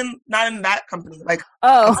 no, even not in that company. Like,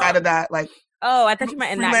 outside of that, like, Oh, I thought you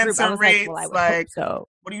meant in that group. I freelancer was rates, like, well, I would hope like so.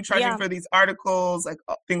 what are you charging Yeah. for these articles, like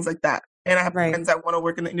things like that. And I have Right. friends that want to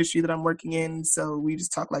work in the industry that I'm working in, so we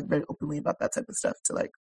just talk like very openly about that type of stuff to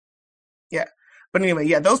like, yeah. But anyway,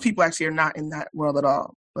 yeah, those people actually are not in that world at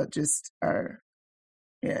all, but just are,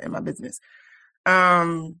 yeah, in my business.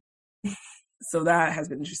 So that has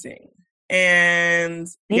been interesting. And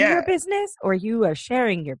In yeah, your business, or you are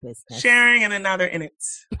sharing your business? sharing, and then now they're in it.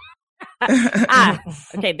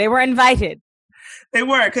 Okay, they were invited. They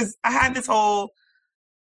were, because I had this whole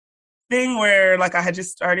thing where like I had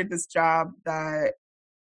just started this job that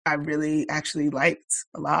I really actually liked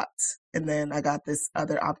a lot. And then I got this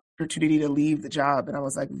other opportunity to leave the job, and I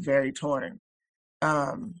was like very torn.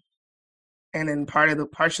 And then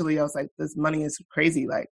partially I was like, this money is crazy.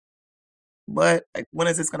 Like, what? Like, when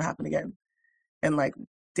is this going to happen again? And like,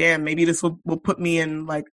 damn, maybe this will put me on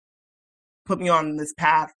this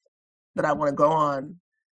path that I want to go on.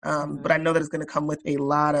 But I know that it's going to come with a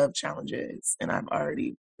lot of challenges, and I'm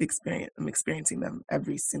experiencing them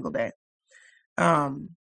every single day. So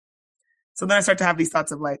then I start to have these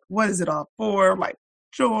thoughts of like, what is it all for? Like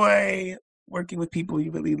joy, working with people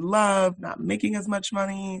you really love, not making as much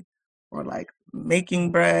money, or like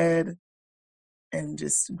making bread and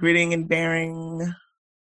just gritting and bearing,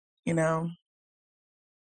 you know?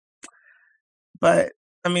 But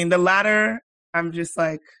I mean, the latter, I'm just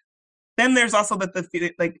like, then there's also the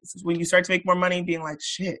feeling, like when you start to make more money, being like,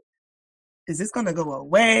 shit, is this going to go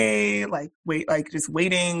away? Like, just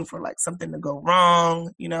waiting for like something to go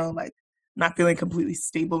wrong, you know, like not feeling completely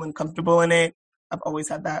stable and comfortable in it. I've always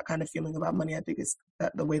had that kind of feeling about money. I think it's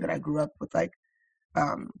the way that I grew up with, like,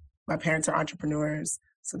 my parents are entrepreneurs.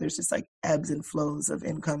 So there's just like ebbs and flows of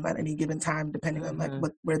income at any given time, depending on like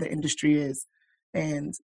where the industry is.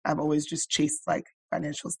 And I've always just chased like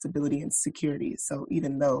financial stability and security. So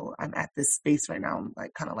even though I'm at this space right now, I'm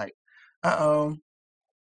like, kind of like, uh-oh,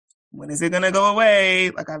 when is it going to go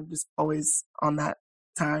away? Like, I'm just always on that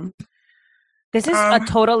time. This is a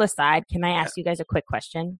total aside. Can I ask you guys a quick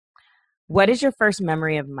question? What is your first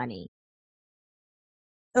memory of money?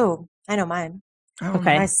 Oh, I know mine.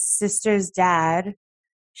 Okay. My sister's dad,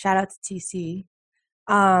 shout out to TC.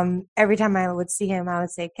 Every time I would see him, I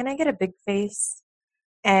would say, "Can I get a big face?"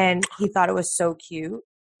 And he thought it was so cute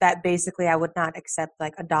that basically I would not accept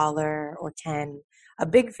like $1 or 10. A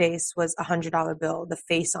big face was $100 bill. The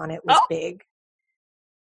face on it was big.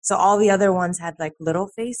 So all the other ones had like little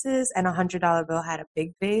faces, and $100 bill had a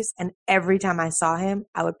big face. And every time I saw him,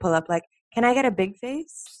 I would pull up like, "Can I get a big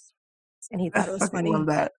face?" And he thought it was funny. I love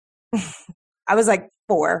that. I was like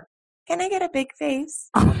 4. "Can I get a big face?"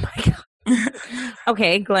 Oh my God.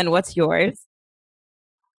 Okay, Glenn, what's yours?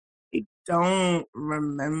 I don't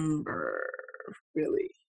remember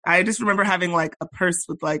really. I just remember having like a purse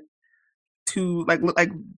with like two like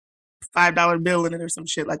 $5 bill in it or some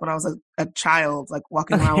shit, like when I was a child, like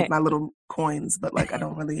walking around with my little coins, but like I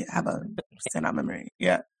don't really have a standout memory.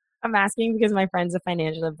 Yeah. I'm asking because my friend's a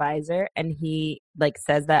financial advisor, and he like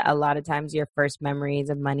says that a lot of times your first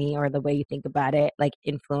memories of money or the way you think about it like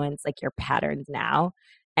influence like your patterns now.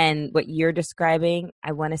 And what you're describing,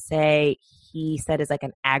 I want to say he said is like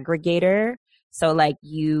an aggregator. So like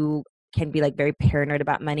you can be like very paranoid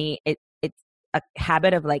about money. It's a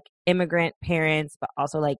habit of like immigrant parents, but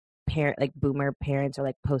also like boomer parents or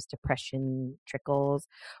like post-depression trickles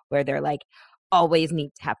where they're like always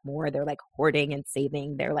need to have more. They're like hoarding and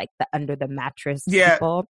saving. They're like the under the mattress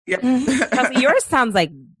people. Yeah. Kelsey, yours sounds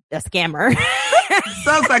like a scammer.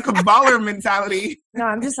 Sounds like a baller mentality. No,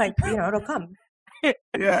 I'm just like, it'll come.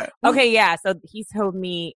 Yeah. Okay, yeah. So he told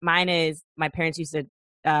me mine is my parents used to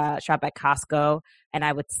shop at Costco, and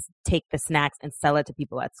I would take the snacks and sell it to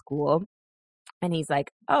people at school. And he's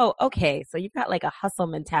like, "Oh, okay. So you've got like a hustle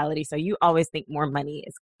mentality. So you always think more money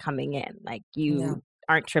is coming in. Like you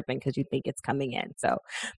aren't tripping because you think it's coming in. So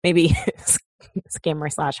maybe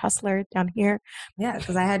scammer / hustler down here." Yeah,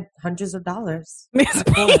 because I had hundreds of dollars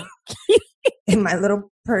in my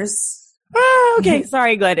little purse. Oh, okay.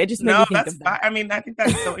 Sorry, Glenn. It just made me think of that. I mean, I think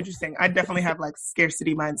that's so interesting. I definitely have like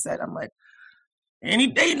scarcity mindset. I'm like, any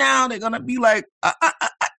day now they're gonna be like,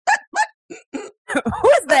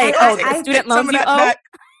 who's they? I student loans you owe? Back.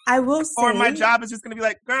 I will say, or my job is just gonna be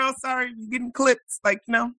like, "Girl, sorry, you're getting clipped." Like,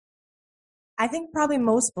 I think probably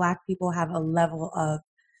most Black people have a level of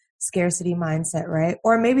scarcity mindset, right?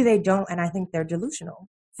 Or maybe they don't, and I think they're delusional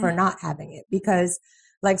for not having it, because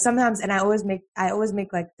like sometimes, and I always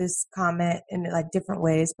make like this comment in like different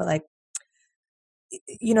ways, but like,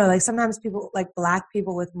 like sometimes people, like Black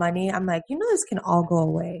people with money, I'm like, this can all go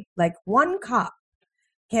away. Like one cop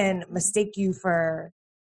can mistake you for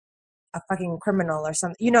a fucking criminal or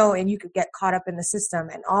something, you know, and you could get caught up in the system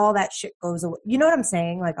and all that shit goes away. You know what I'm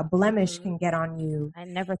saying? Like a blemish can get on you. I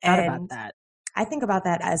never thought about that. I think about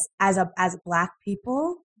that as Black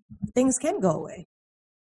people, things can go away.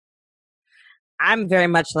 I'm very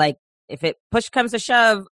much like, if it push comes to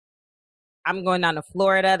shove, I'm going down to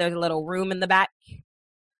Florida. There's a little room in the back.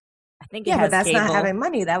 I think it has but that's cable. not having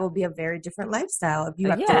money. That would be a very different lifestyle if you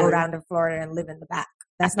have to go down to Florida and live in the back.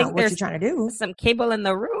 That's not what you're trying to do. Some cable in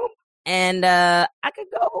the room, and I could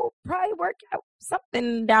go probably work out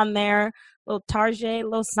something down there. A little Target, a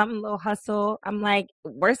little something, a little hustle. I'm like,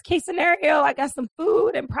 worst case scenario, I got some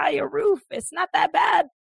food and probably a roof. It's not that bad.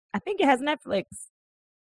 I think it has Netflix.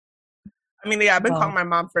 I mean, yeah, I've been calling my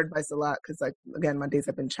mom for advice a lot because, like, again, my days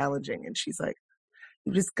have been challenging. And she's like,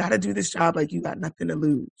 you just got to do this job like you got nothing to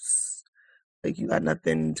lose. Like, you got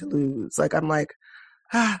nothing to lose. Like, I'm like,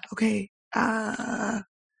 okay. I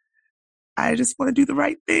just want to do the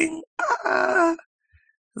right thing. Because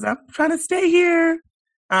I'm trying to stay here.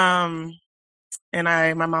 And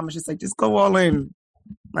my mom was just like, just go all in.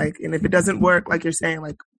 Like, and if it doesn't work, like you're saying,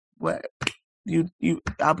 like, what?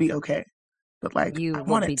 I'll be okay. But like, I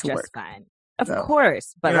want it to work. Fine. Of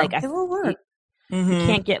course. But like, it will work. You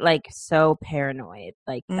can't get like so paranoid.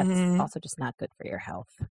 Like, that's also just not good for your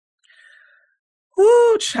health.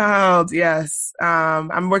 Ooh, child. Yes.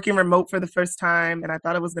 I'm working remote for the first time, and I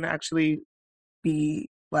thought it was going to actually be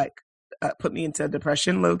like, put me into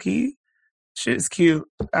depression low key. Shit is cute.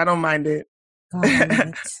 I don't mind it.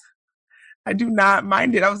 I do not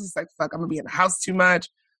mind it. I was just like, fuck, I'm going to be in the house too much.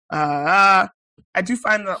 I do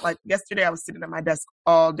find that, like, yesterday I was sitting at my desk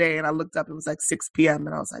all day and I looked up, it was like 6 p.m.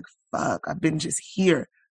 and I was like, fuck, I've been just here,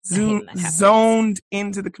 zoned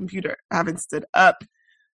into the computer. I haven't stood up.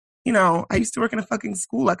 You know, I used to work in a fucking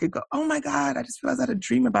school. I could go, oh my God, I just realized I had a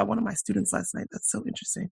dream about one of my students last night. That's so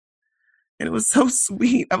interesting. And it was so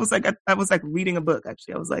sweet. I was like reading a book,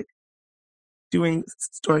 actually. I was like doing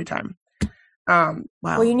story time. Wow.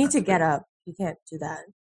 Well, you need to get up. You can't do that.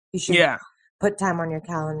 You should put time on your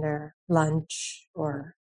calendar, lunch,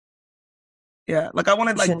 or like I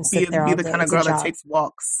want to like be the kind of girl that takes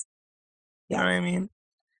walks. You know what I mean?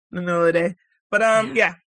 In the middle of the day. But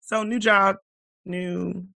so new job,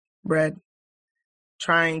 new bread.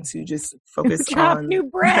 Trying to just focus on new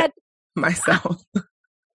bread myself.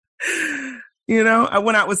 You know, I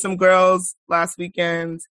went out with some girls last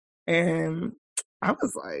weekend and I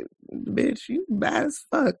was like, bitch, you bad as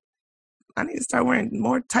fuck. I need to start wearing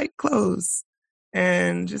more tight clothes.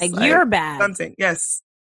 And just like you're bad. Something. Yes.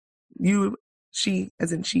 She,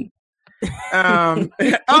 as in she.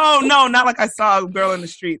 Oh, no, not like I saw a girl in the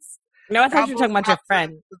streets. No, I thought you were talking about your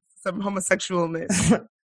friend. Some homosexualness.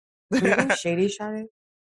 Shady Shady?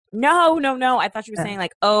 No. I thought you were saying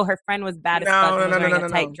like, oh, her friend was bad as fuck and was wearing a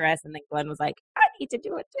tight dress, and then Glenn was like, I need to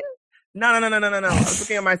do it too. No. I was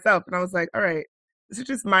looking at myself and I was like, all right, this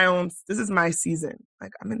is my season.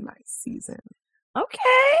 Like, I'm in my season.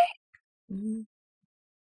 Okay. Mm-hmm.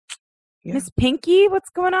 Miss Pinky,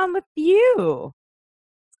 what's going on with you?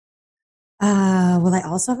 Well, I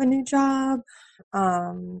also have a new job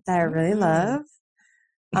that I really love.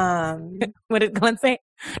 What did Glenn say?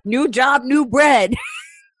 New job, new bread.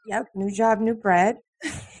 Yep, new job, new bread.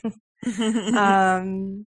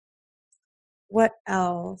 What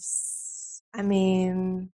else? I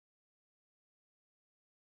mean,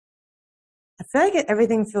 I feel like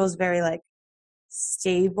everything feels very like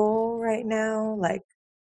stable right now. Like,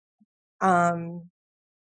 I'm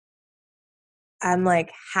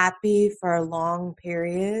like happy for long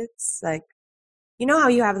periods. Like, you know how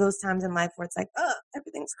you have those times in life where it's like, oh,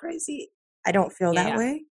 everything's crazy. I don't feel that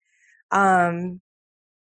way.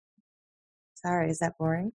 Sorry, is that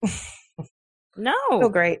boring? No. I feel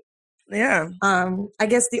great. Yeah. I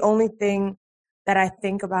guess the only thing that I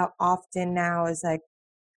think about often now is like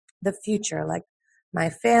the future, like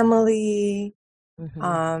my family.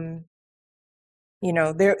 You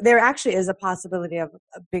know, there actually is a possibility of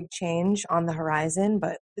a big change on the horizon,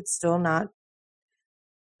 but it's still not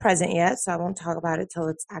present yet. So I won't talk about it till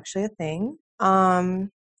it's actually a thing. I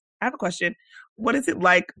have a question. What is it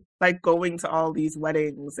like going to all these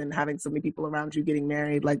weddings and having so many people around you getting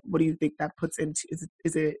married? Like, what do you think that puts into,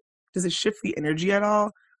 does it shift the energy at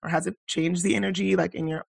all? Or has it changed the energy, like in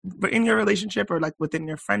your relationship or like within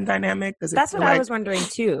your friend dynamic? That's what I was wondering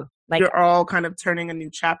too. Like, you're all kind of turning a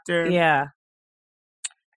new chapter. Yeah.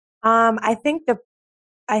 I think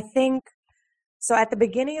so. At the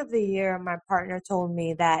beginning of the year, my partner told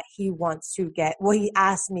me that he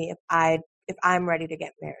asked me if I'm ready to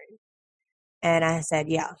get married. And I said,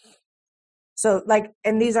 yeah. So like,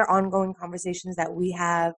 and these are ongoing conversations that we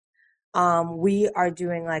have. We are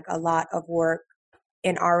doing like a lot of work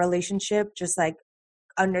in our relationship, just like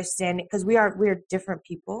understanding, because we're different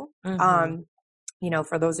people. You know,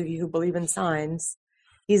 for those of you who believe in signs,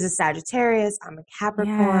 he's a Sagittarius, I'm a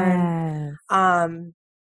Capricorn.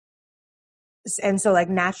 Yes. And so like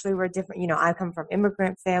naturally we're different. You know, I come from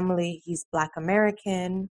immigrant family, he's Black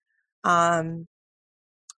American.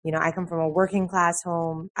 You know, I come from a working class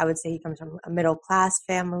home. I would say he comes from a middle class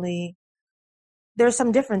family. There's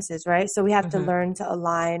some differences, right? So we have to learn to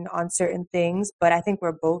align on certain things, but I think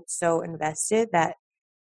we're both so invested that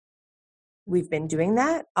we've been doing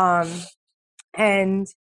that. And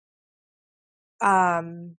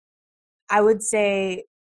I would say,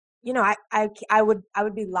 you know, I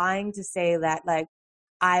would be lying to say that like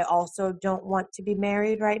I also don't want to be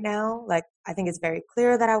married right now. Like I think it's very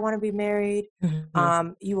clear that I want to be married.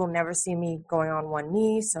 You will never see me going on one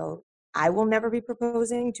knee, so I will never be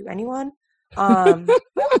proposing to anyone.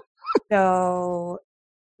 So,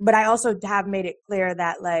 but I also have made it clear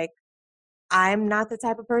that like I'm not the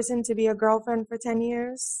type of person to be a girlfriend for 10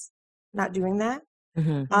 years. Not doing that.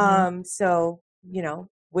 So, you know,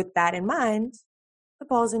 with that in mind, the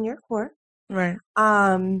ball's in your court. Right.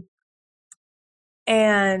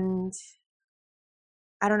 And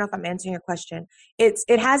I don't know if I'm answering your question.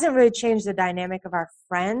 It hasn't really changed the dynamic of our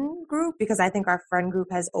friend group, because I think our friend group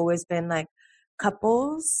has always been like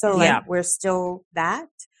couples. So like we're still that.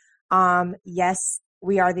 Yes,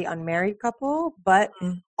 we are the unmarried couple, but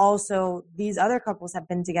also these other couples have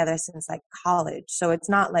been together since like college. So it's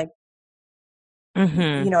not like,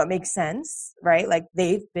 you know, it makes sense, right? Like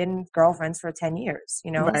they've been girlfriends for 10 years,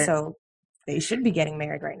 you know, so they should be getting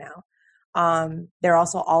married right now. They're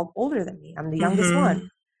also all older than me. I'm the youngest one.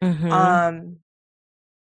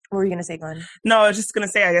 What were you going to say, Glenn? No, I was just going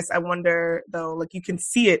to say, I guess I wonder though, like you can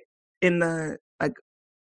see it in the,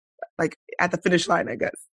 like at the finish line, I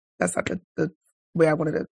guess. That's not the way I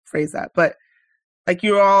wanted to phrase that. But like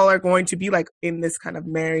you all are going to be like in this kind of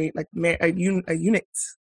married, like a unit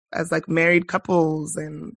as like married couples.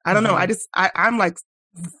 And I don't know. I'm like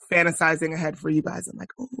fantasizing ahead for you guys. I'm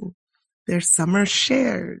like, oh, their summer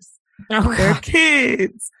shares, their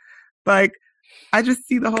kids. Like, I just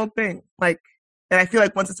see the whole thing. Like, and I feel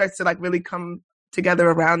like once it starts to like really come together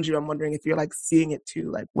around you, I'm wondering if you're like seeing it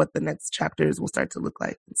too, like what the next chapters will start to look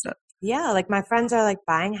like and stuff. Yeah. Like my friends are like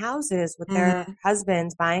buying houses with their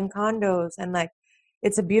husbands, buying condos, and like,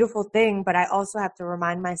 it's a beautiful thing. But I also have to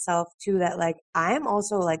remind myself too that like I am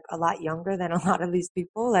also like a lot younger than a lot of these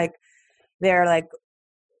people. Like they're like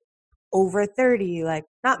over 30, like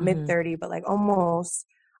not mid 30, but like almost.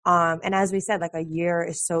 And as we said, like 1 year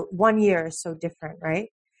is so different, right?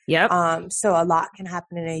 Yep. So a lot can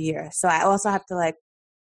happen in a year. So I also have to like,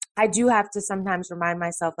 I do have to sometimes remind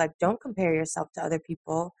myself, like, don't compare yourself to other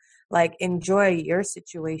people. Like enjoy your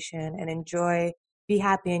situation and be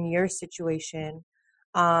happy in your situation.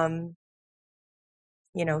 You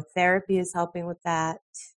know, therapy is helping with that.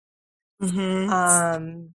 Yeah.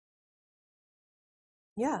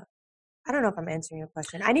 I don't know if I'm answering your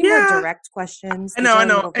question. I need more direct questions. I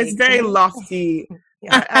know. It's very lofty.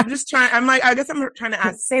 I'm just trying. I'm like, I guess I'm trying to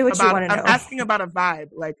ask. Say what you want to know. I'm asking about a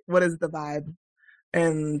vibe. Like, what is the vibe?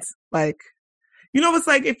 And like, you know, it's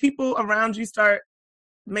like if people around you start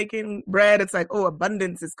making bread, it's like, oh,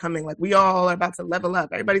 abundance is coming. Like we all are about to level up.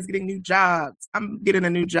 Everybody's getting new jobs. I'm getting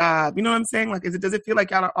a new job. You know what I'm saying? Like, does it feel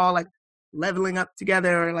like y'all are all like leveling up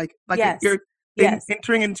together, or like yes. you're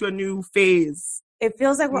entering into a new phase? It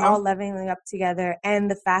feels like we're all leveling up together. And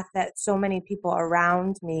the fact that so many people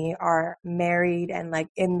around me are married and like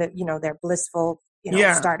in the, you know, their blissful, you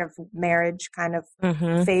know, start of marriage kind of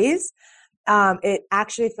phase. It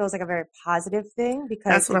actually feels like a very positive thing,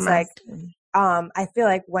 because it's like, I feel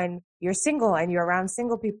like when you're single and you're around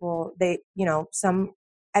single people, they, you know, some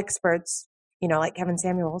experts, you know, like Kevin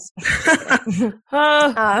Samuels.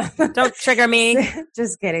 Don't trigger me.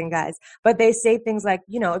 Just kidding, guys. But they say things like,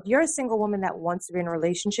 you know, if you're a single woman that wants to be in a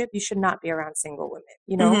relationship, you should not be around single women.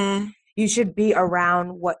 You know, you should be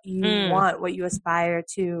around what you want, what you aspire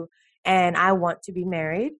to. And I want to be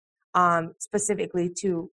married, specifically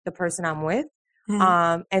to the person I'm with.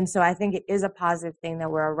 And so I think it is a positive thing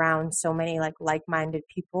that we're around so many like-minded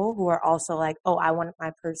people who are also like, oh, I want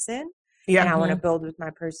my person and I want to build with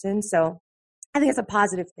my person. So I think it's a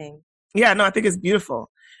positive thing. Yeah, no, I think it's beautiful.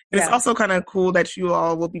 And it's also kind of cool that you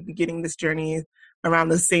all will be beginning this journey around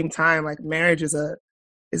the same time. Like marriage is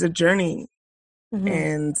a journey.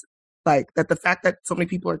 And like that the fact that so many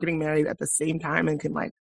people are getting married at the same time and can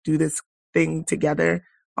like do this thing together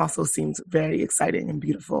also seems very exciting and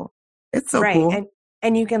beautiful. It's so cool.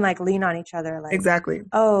 And you can like lean on each other. Like, exactly.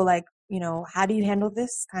 Oh, like, you know, how do you handle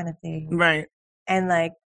this kind of thing? Right. And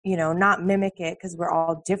like, not mimic it because we're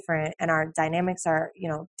all different and our dynamics are,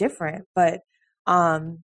 different, but,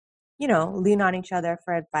 lean on each other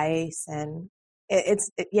for advice. And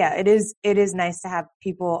it is nice to have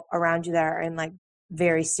people around you that are in like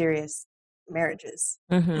very serious marriages,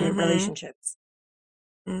 relationships.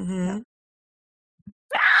 Mm-hmm.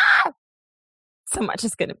 Ah! So much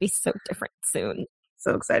is going to be so different soon.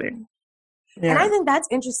 So exciting. Yeah. And I think that's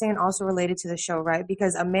interesting and also related to the show, right?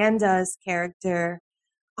 Because Amanda's character,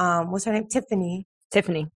 what's her name? Tiffany.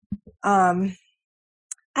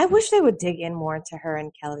 I wish they would dig in more into her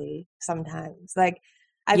and Kelly sometimes. Like,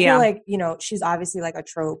 I feel like, she's obviously like a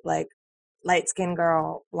trope, like light-skinned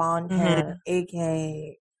girl, blonde hair,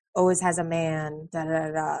 AK, always has a man,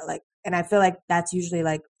 da-da-da-da. Like, and I feel like that's usually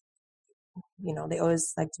like, they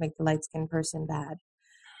always like to make the light-skinned person bad.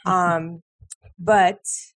 But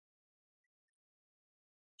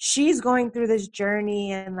she's going through this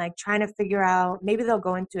journey and like trying to figure out, maybe they'll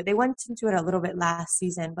go into it. They went into it a little bit last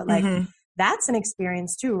season, but like that's an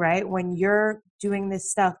experience too, right? When you're doing this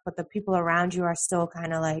stuff, but the people around you are still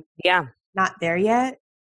kind of like, not there yet.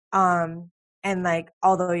 And like,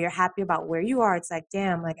 although you're happy about where you are, it's like,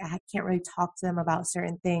 damn, like I can't really talk to them about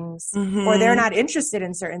certain things or they're not interested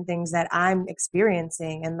in certain things that I'm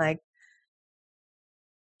experiencing. And like,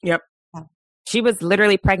 yep. She was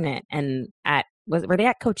literally pregnant and were they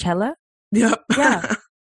at Coachella? Yep. Yeah.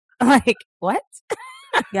 Like, what?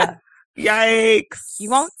 Yeah. Yikes. You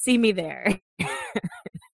won't see me there.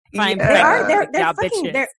 They're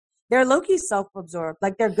low-key self-absorbed.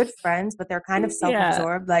 Like they're good friends, but they're kind of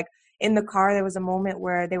self-absorbed. Like in the car, there was a moment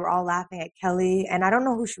where they were all laughing at Kelly, and I don't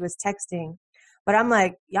know who she was texting, but I'm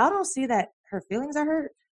like, y'all don't see that her feelings are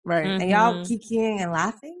hurt? Right. And y'all kikiing and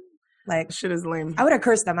laughing? Like, shit is lame. I would have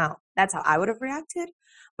cursed them out. That's how I would have reacted.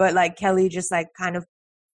 But like Kelly just like kind of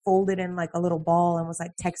folded in like a little ball and was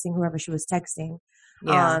like texting whoever she was texting.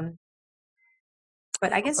 Yeah.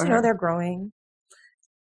 But I guess, they're growing.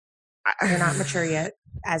 They're not mature yet,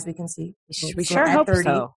 as we can see. We sure hope 30.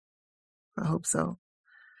 So. I hope so.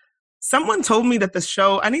 Someone told me that the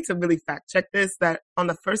show, I need to really fact check this, that on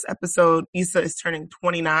the first episode, Issa is turning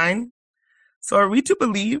 29. So are we to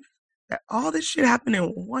believe that all this shit happened in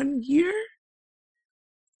 1 year?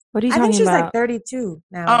 What are you talking about? I think she's like 32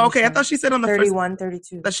 now. Oh, okay. I thought she said on the 31,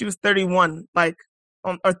 32. That she was 31, like,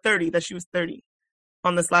 or 30, that she was 30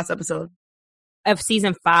 on this last episode. Of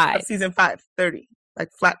season 5. Of season 5, 30. Like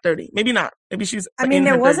flat 30. Maybe not. Maybe she's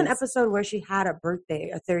there was an episode where she had a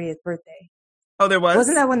birthday, a 30th birthday. Oh, there was?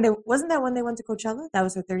 Wasn't that when they went to Coachella? That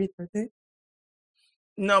was her 30th birthday?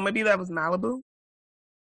 No, maybe that was Malibu.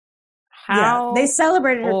 They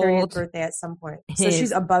celebrated her 30th birthday at some point. So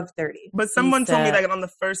she's above 30. But someone told me that on the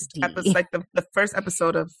first episode, like the first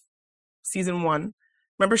episode of season 1,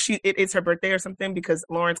 remember it's her birthday or something because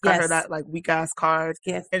Lawrence got her that like weak ass card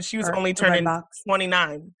gift, and she was only turning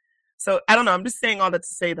 29. So I don't know. I'm just saying all that to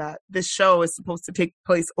say that this show is supposed to take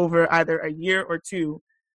place over either a year or 2,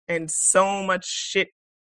 and so much shit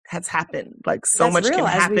has happened. Like so much can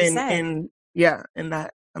happen in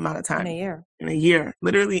that amount of time. In a year.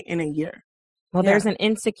 Literally in a year. Well, there's an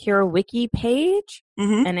Insecure wiki page,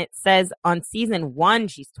 and it says on season 1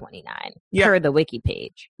 she's 29 per the wiki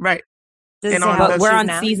page. Right. But we're on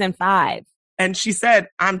season 5. And she said,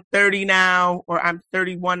 I'm 30 now, or I'm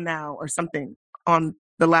 31 now, or something on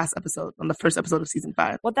the last episode, on the first episode of season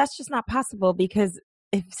 5. Well, that's just not possible because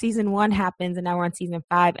if season 1 happens and now we're on season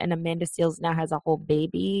 5 and Amanda Seales now has a whole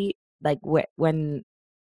baby, like when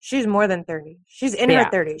she's more than 30, she's in her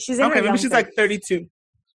 30s. She's in her maybe she's 30s. Like 32.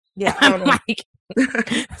 Yeah, I'm like,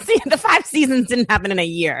 see, the 5 seasons didn't happen in a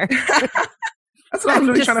year. That's what I'm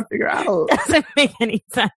really trying to figure out. Doesn't make any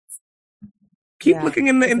sense. Keep looking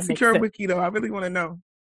in the Insecure wiki, though. I really want to know.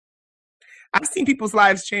 I've seen people's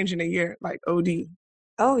lives change in a year, like OD.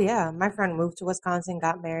 Oh, yeah. My friend moved to Wisconsin,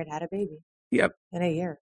 got married, had a baby. Yep. In a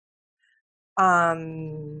year.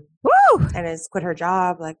 Woo! And has quit her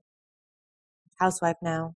job, like housewife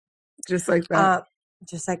now. Just like that.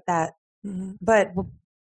 Just like that. Mm-hmm. But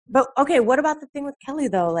okay, what about the thing with Kelly,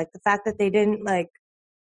 though? Like the fact that they didn't like...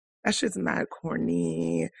 That shit's mad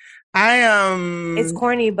corny. It's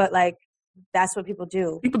corny, but like, that's what people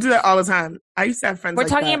do. People do that all the time. I used to have friends We're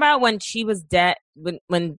talking about when she was dead,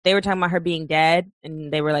 when they were talking about her being dead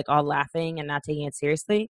and they were like all laughing and not taking it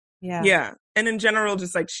seriously. Yeah. Yeah. And in general,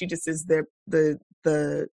 just like she just is the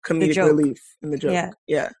comedic relief in the joke.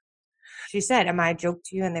 Yeah. She said, am I a joke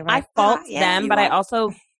to you? And they were like, I fault them, but I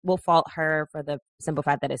also will fault her for the simple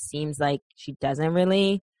fact that it seems like she doesn't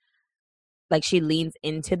really, like she leans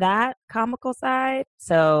into that comical side.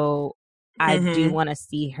 So I do want to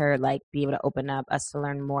see her like be able to open up us to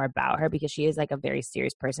learn more about her because she is like a very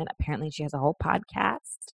serious person. Apparently she has a whole podcast.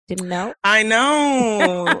 Didn't know. I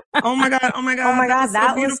know. Oh my God. Oh my God. Oh my God,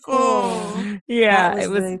 that so was beautiful. Yeah, was it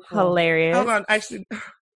was really cool. hilarious. Hold on. Actually,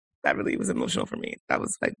 that really was emotional for me. That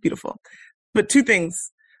was like beautiful. But two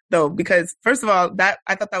things though, because first of all, that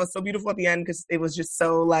I thought that was so beautiful at the end because it was just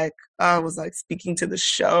so like, I was like speaking to the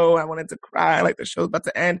show. I wanted to cry, like the show's about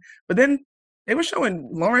to end. But then they were showing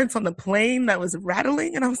Lawrence on the plane that was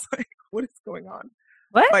rattling, and I was like, what is going on?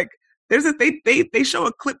 What? Like, there's they show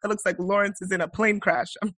a clip that looks like Lawrence is in a plane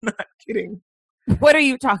crash. I'm not kidding. What are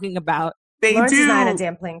you talking about? They Lawrence do. is not in a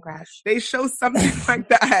damn plane crash. They show something like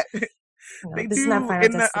that. No, They this do is not Final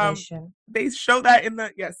in the Destination. they show that in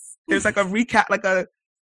the yes. There's like a recap, like a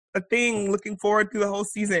thing looking forward through the whole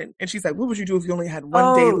season. And she's like, "What would you do if you only had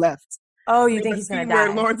one day left?" Oh, you There's think a he's gonna scene die?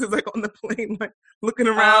 where Lawrence is like on the plane, like looking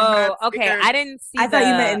around. Oh, mad okay. scared. I didn't see. I thought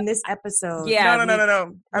you meant in this episode. Yeah. No.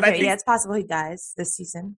 But I Okay, think yeah, it's possible he dies this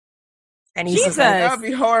season. And he's Jesus. just like, that would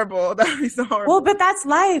be horrible. That would be so horrible. well, but that's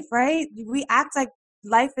life, right? We act like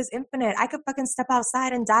life is infinite. I could fucking step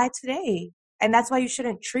outside and die today. And that's why you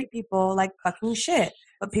shouldn't treat people like fucking shit.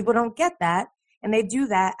 But people don't get that. And they do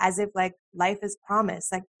that as if like life is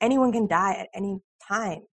promised. Like anyone can die at any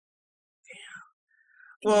time.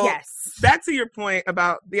 Well, yes. Back to your point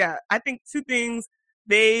about I think two things.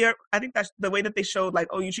 I think that's the way that they showed like,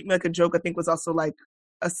 oh, you treat me like a joke. I think was also like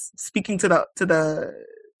speaking to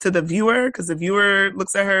the viewer, because the viewer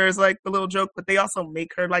looks at her as like the little joke, but they also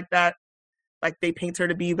make her like that. Like they paint her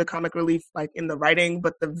to be the comic relief, like in the writing,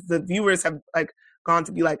 but the viewers have like gone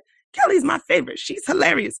to be like, Kelly's my favorite. She's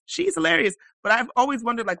hilarious. She's hilarious. But I've always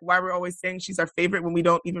wondered like why we're always saying she's our favorite when we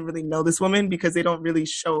don't even really know this woman, because they don't really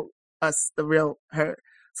show us the real her.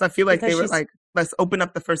 So I feel like they were like, let's open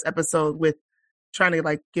up the first episode with trying to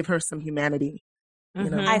like give her some humanity. You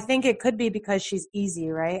know? I think it could be because she's easy,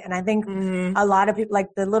 right? And I think a lot of people, like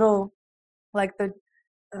the little, like the,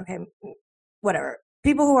 okay, whatever.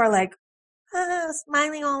 People who are like,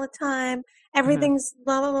 smiling all the time. Everything's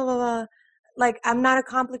blah, blah, blah, blah, blah. Like, I'm not a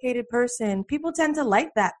complicated person. People tend to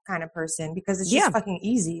like that kind of person because it's just fucking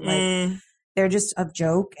easy. Like, they're just a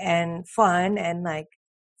joke and fun and like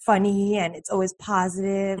funny and it's always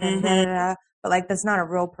positive and da, da, da. But like, that's not a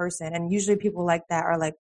real person. And usually people like that are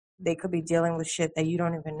like, they could be dealing with shit that you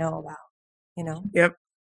don't even know about, you know? Yep.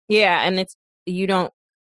 Yeah. And it's, you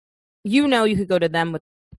could go to them with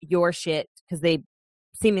your shit because they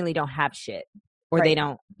seemingly don't have shit or they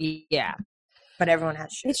don't. Yeah. But everyone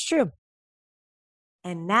has shit. It's true.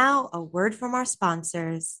 And now a word from our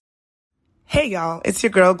sponsors. Hey y'all, it's your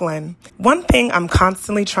girl Glenn. One thing I'm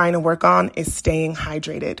constantly trying to work on is staying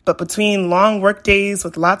hydrated. But between long work days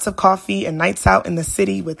with lots of coffee and nights out in the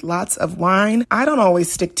city with lots of wine, I don't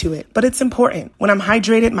always stick to it. But it's important. When I'm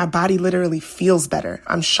hydrated, my body literally feels better.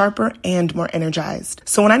 I'm sharper and more energized.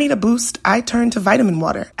 So when I need a boost, I turn to vitamin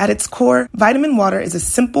water. At its core, vitamin water is a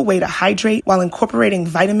simple way to hydrate while incorporating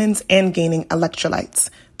vitamins and gaining electrolytes.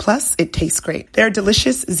 Plus, it tastes great. There are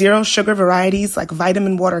delicious zero-sugar varieties like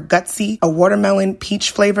Vitamin Water Gutsy, a watermelon peach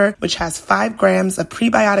flavor, which has 5 grams of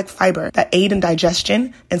prebiotic fiber that aid in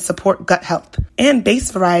digestion and support gut health. And base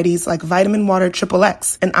varieties like Vitamin Water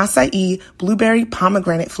XXX, an acai blueberry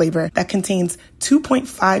pomegranate flavor that contains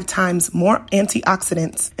 2.5 times more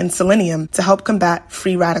antioxidants and selenium to help combat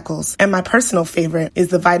free radicals. And my personal favorite is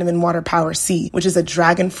the Vitamin Water Power C, which is a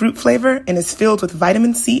dragon fruit flavor and is filled with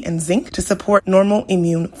vitamin C and zinc to support normal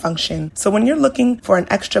immune function. So when you're looking for an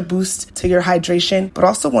extra boost to your hydration, but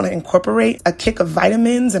also want to incorporate a kick of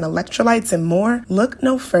vitamins and electrolytes and more, look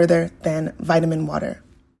no further than Vitamin Water.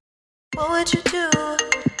 What would you do?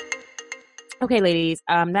 Okay, ladies.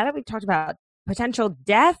 Now that we've talked about potential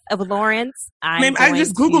death of Lawrence, I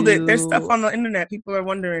just Googled it. There's stuff on the internet. People are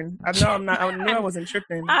wondering. I knew I wasn't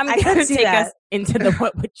tripping. I'm going to take us into the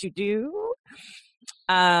what would you do.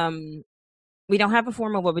 We don't have a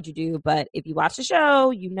formal what would you do, but if you watch the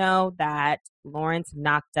show, you know that Lawrence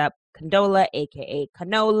knocked up Condola, aka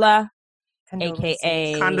Canola,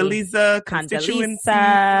 aka Condoleezza,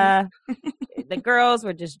 Condoleezza. The girls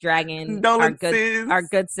were just dragging our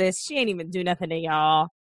good sis. She ain't even do nothing to y'all.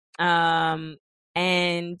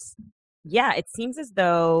 And yeah, it seems as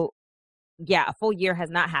though a full year has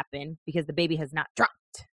not happened because the baby has not dropped.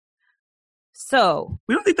 So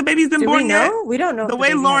we don't think the baby's been born yet. We don't know. The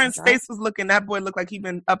way Lauren's face was looking, that boy looked like he'd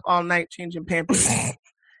been up all night changing Pampers.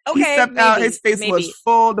 He stepped out, his face was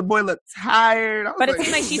full. The boy looked tired. But it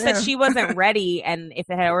seems like she said she wasn't ready, and if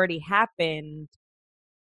it had already happened,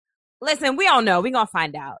 listen, we all know. We're gonna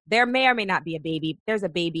find out. There may or may not be a baby. There's a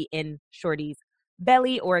baby in Shorty's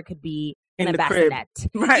belly, or it could be in a the crib.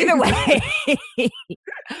 bassinet. Right. Either way,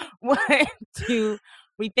 what do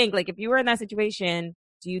we think? Like, if you were in that situation,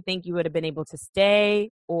 do you think you would have been able to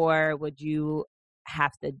stay, or would you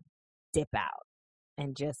have to dip out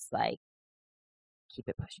and just like keep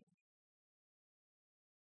it pushing?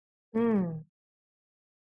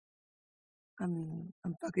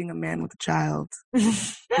 I'm fucking a man with a child.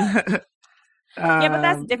 Yeah, but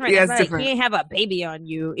that's different. Yeah, it's it's like different. He ain't have a baby on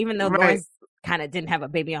you, even though Right. Lawrence kind of didn't have a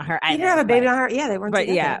baby on her either. He didn't have a baby but- on her. Yeah, they weren't But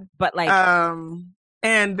together. yeah, but like,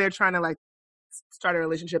 and they're trying to like start a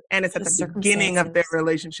relationship, and it's at The the beginning of their circumstances.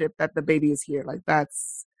 relationship that the baby is here. Like,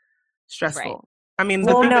 that's stressful. Right. I mean,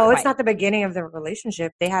 Well, no, Right. it's not the beginning of the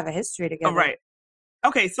relationship. They have a history together. Oh, right.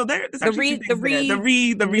 Okay, so there's actually two things there.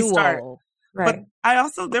 The restart. renewal. Right.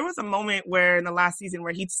 But there was a moment where in the last season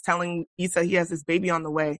where he's telling Issa he has his baby on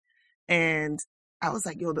the way, and I was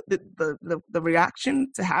like, yo, the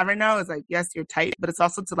reaction to have right now is like, yes, you're tight, but it's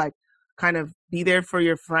also to like kind of be there for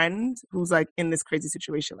your friend who's like in this crazy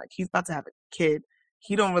situation. Like, he's about to have a kid.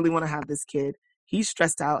 He don't really want to have this kid. He's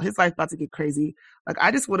stressed out. His life about to get crazy. Like,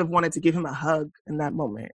 I just would have wanted to give him a hug in that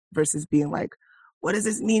moment versus being like, what does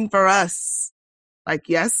this mean for us? Like,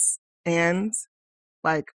 yes, and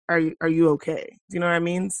like, are you okay? Do you know what I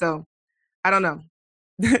mean? So, I don't know.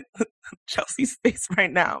 Chelsea's face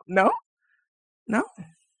right now. No?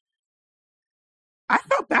 I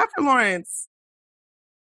felt bad for Lawrence.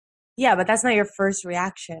 Yeah, but that's not your first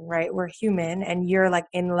reaction, right? We're human and you're like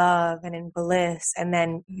in love and in bliss, and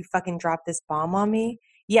then you fucking drop this bomb on me.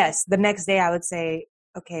 Yes, the next day I would say,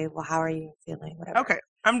 okay, well, how are you feeling? Whatever. Okay,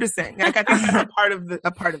 I'm just saying. Like, I think that's a part of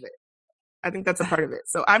it. I think that's a part of it.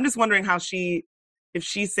 So I'm just wondering if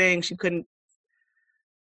she's saying she couldn't.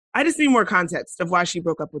 I just need more context of why she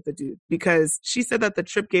broke up with the dude, because she said that the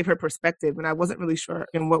trip gave her perspective, and I wasn't really sure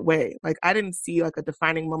in what way. Like, I didn't see like a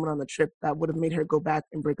defining moment on the trip that would have made her go back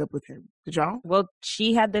and break up with him. Did y'all? Well,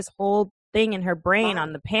 she had this whole thing in her brain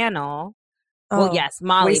on the panel. Oh, Well, yes,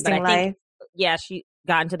 Molly, but wasting I think, life. yeah, she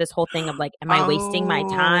got into this whole thing of like, am I wasting my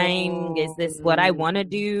time? Is this what I want to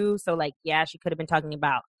do? So like, yeah, she could have been talking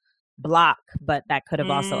about block, but that could have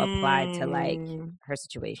also applied to like her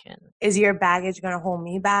situation. Is your baggage going to hold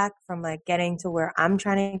me back from like getting to where I'm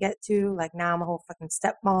trying to get to? Like, now I'm a whole fucking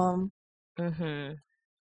stepmom. Mm-hmm.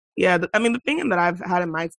 Yeah, I mean, the thing that I've had in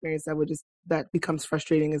my experience that becomes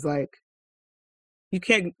frustrating is like, you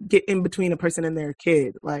can't get in between a person and their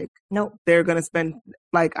kid. Like, Nope. they're gonna spend,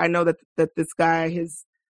 like, I know that this guy,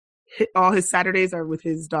 all his Saturdays are with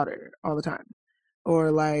his daughter all the time, or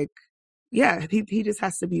like, yeah, he just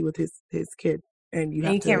has to be with his kid, and you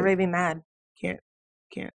can't really be mad. Can't.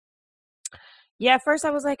 Yeah, at first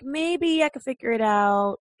I was like, maybe I could figure it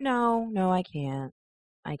out. No, I can't.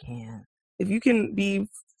 If you can be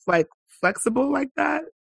like flexible like that,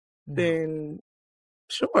 No, then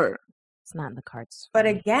sure. it's not in the cards. But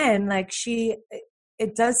again, like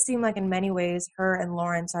it does seem like in many ways her and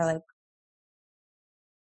Lawrence are like,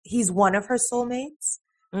 he's one of her soulmates.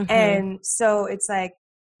 Mhm. And so it's like,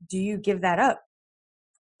 do you give that up?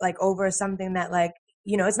 Like, over something that, like,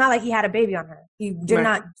 you know, it's not like he had a baby on her. He did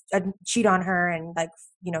Right. not cheat on her. And like,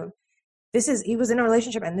 you know, he was in a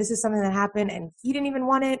relationship and this is something that happened and he didn't even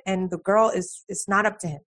want it. And the girl it's not up to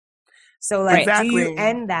him. So like, Right. do you Exactly.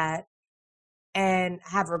 end that and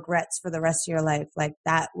have regrets for the rest of your life? Like,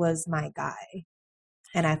 that was my guy.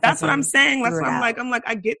 And That's what I'm saying. That's threw what it I'm like,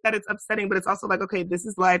 I get that it's upsetting, but it's also like, okay, this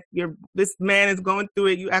is life. This man is going through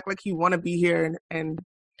it. You act like you want to be here and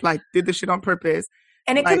like did this shit on purpose.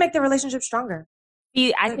 And it like- could make the relationship stronger.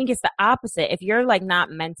 See, I think it's the opposite. If you're like not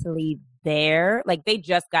mentally there, like they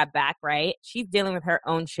just got back, right? She's dealing with her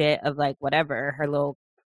own shit of like whatever, her little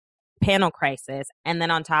panel crisis. And then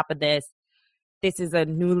on top of this is a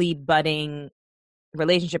newly budding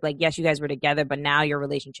relationship. Like, yes, you guys were together, but now your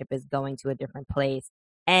relationship is going to a different place.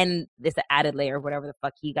 And this added layer of whatever the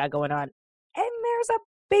fuck he got going on. And there's a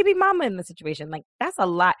baby mama in the situation. Like, that's a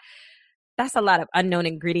lot. That's a lot of unknown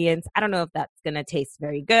ingredients. I don't know if that's going to taste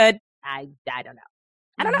very good. I don't know.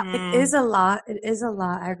 I don't know. It is a lot. It is a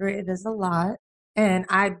lot. I agree. It is a lot. And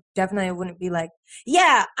I definitely wouldn't be like,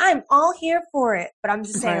 yeah, I'm all here for it. But I'm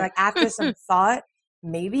just saying, Right. like, after some thought,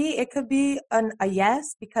 maybe it could be a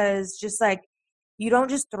yes, because just like, you don't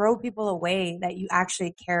just throw people away that you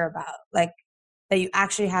actually care about, like that you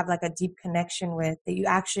actually have like a deep connection with, that you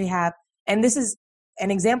actually have. And this is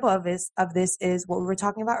an example of this is what we were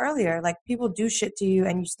talking about earlier. Like, people do shit to you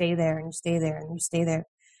and you stay there and you stay there and you stay there.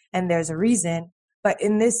 And there's a reason. But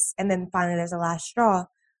in this, and then finally there's a last straw.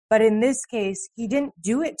 But in this case, he didn't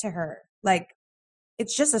do it to her. Like,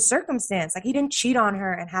 it's just a circumstance. Like, he didn't cheat on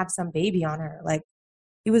her and have some baby on her. Like,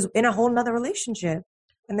 he was in a whole nother relationship.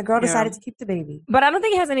 And the girl decided to keep the baby. But I don't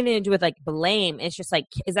think it has anything to do with like blame. It's just like,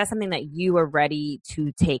 is that something that you are ready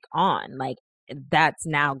to take on? Like, that's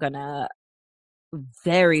now gonna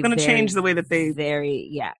change the way that they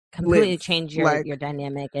completely change your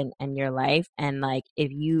dynamic and your life. And like,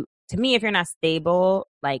 if you're not stable,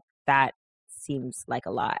 like that seems like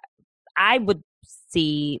a lot. I would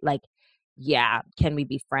see like, yeah, can we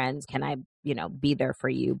be friends? Can I, be there for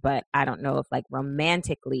you? But I don't know if like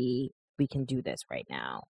romantically we can do this right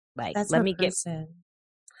now. Like, That's let me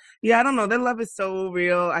Yeah, I don't know. Their love is so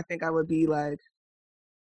real. I think I would be like,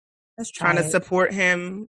 trying to support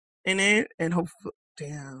him in it, and hopefully,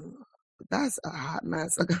 damn, that's a hot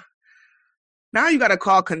mess. Like, now you got to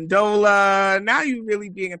call Condola. Now you really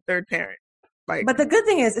being a third parent. Like, but the good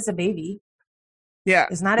thing is, it's a baby. Yeah,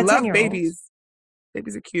 it's not a 10-year-old.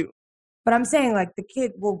 Babies are cute. But I'm saying, like, the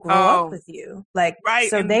kid will grow up with you, like, right.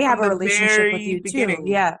 So they have a relationship with you beginning.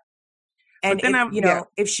 too. Yeah. And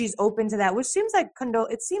if she's open to that, which seems like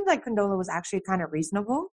Condola was actually kind of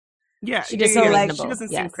reasonable. Yeah, she doesn't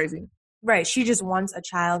seem crazy. Right. She just wants a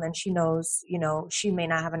child, and she knows, she may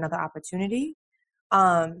not have another opportunity.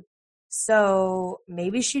 So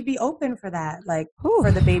maybe she'd be open for that, like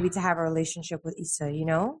for the baby to have a relationship with Issa,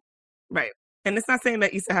 Right. And it's not saying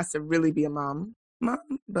that Issa has to really be a mom,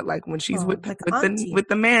 but like when she's with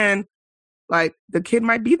the man, like the kid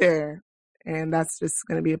might be there, and that's just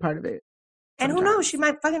going to be a part of it. And who knows? She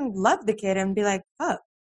might fucking love the kid and be like, "Fuck,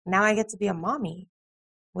 now I get to be a mommy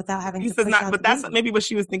without having to." But that's maybe what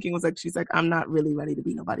she was thinking. Was like, she's like, I'm not really ready to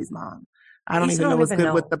be nobody's mom. I don't even know what's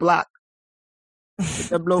good with the block.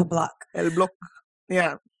 The block. El block.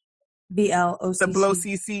 Yeah. BLOCC. The blow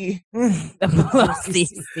CC. The blow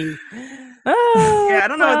CC. Yeah, I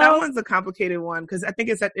don't know. That one's a complicated one because I think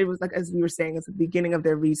it was like, as we were saying, it's the beginning of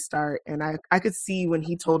their restart, and I could see when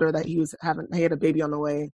he told her that he had a baby on the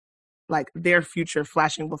way, like their future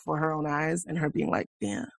flashing before her own eyes, and her being like,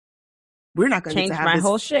 "Damn, we're not going to have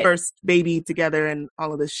this first baby together and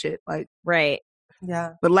all of this shit." Like, right.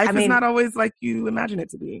 Yeah. But life is not always like you imagine it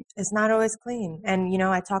to be. It's not always clean. And,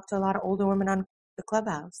 I talked to a lot of older women on the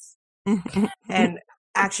Clubhouse. And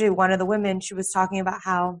actually one of the women, she was talking about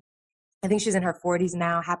how, I think she's in her 40s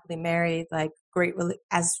now, happily married, like great,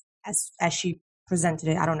 as she presented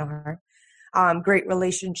it. I don't know her. Great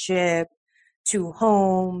relationship, 2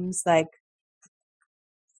 homes, like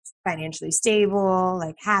financially stable,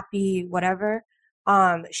 like happy, whatever.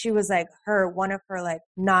 She was like, one of her like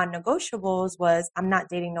non-negotiables was, I'm not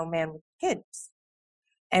dating no man with kids.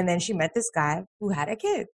 And then she met this guy who had a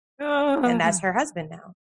kid, and that's her husband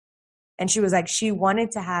now. And she was like, she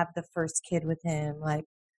wanted to have the first kid with him. Like,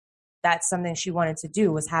 that's something she wanted to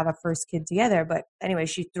do, was have a first kid together. But anyway,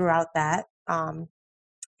 she threw out that,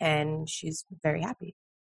 and she's very happy.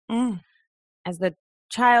 As the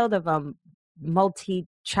child of a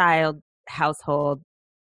multi-child household.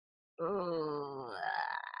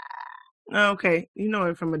 Okay,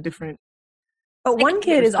 it from a different. But one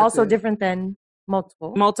kid is also different than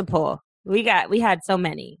multiple. Multiple. We had so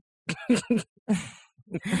many.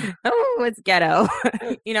 Oh, it's ghetto.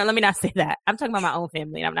 Let me not say that. I'm talking about my own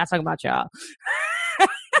family. I'm not talking about y'all.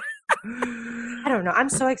 I don't know. I'm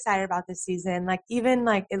so excited about this season. Like, even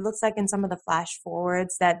like it looks like in some of the flash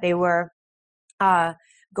forwards that they were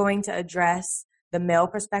going to address the male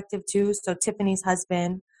perspective too. So Tiffany's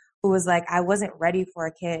husband, who was like, I wasn't ready for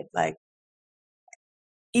a kid. Like,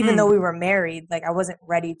 even though we were married, like I wasn't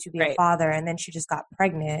ready to be a father. And then she just got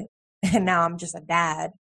pregnant, and now I'm just a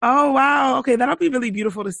dad. Oh, wow. Okay. That'll be really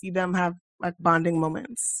beautiful to see them have like bonding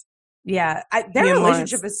moments. Yeah. Their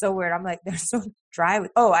relationship is so weird. I'm like, they're so dry.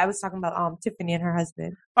 I was talking about Tiffany and her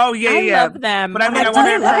husband. Oh, yeah, I love them. But I mean, I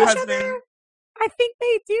wonder if her husband. I think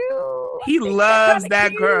they do. He loves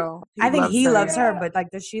that girl. I think he loves her, but like,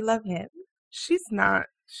 does she love him? She's not.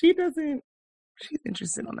 She doesn't. She's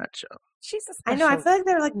interested on that show. She's a I know. I feel like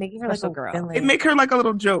they're like making her like a girl. villain. They make her like a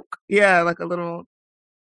little joke. Yeah, like a little.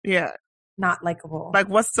 Yeah. Not likable. Like,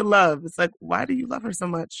 what's to love? It's like, why do you love her so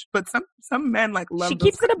much? But some men like love. She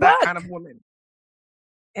keeps it a that buck. kind of woman.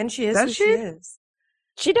 And she is Does who she? she is.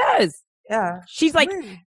 She does. Yeah. She's like,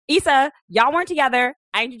 Issa, y'all weren't together.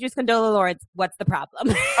 I introduced Condola Lawrence. What's the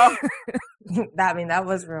problem? Oh. That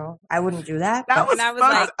was real. I wouldn't do that. That was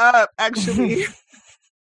fucked up, actually.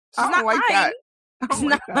 I don't like that. She's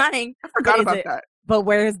not lying. I forgot about that. But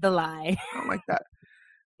where's the lie? I don't like that.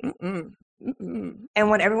 And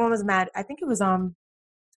when everyone was mad, I think it was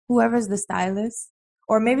whoever's the stylist,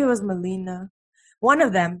 or maybe it was Melina. One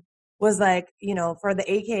of them was like, for the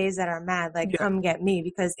AKs that are mad, like, come get me,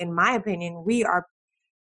 because in my opinion,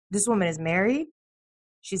 this woman is married.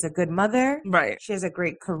 She's a good mother. Right. She has a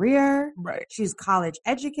great career. Right. She's college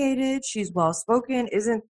educated. She's well spoken.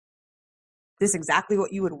 Isn't this exactly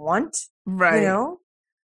what you would want, right? You know,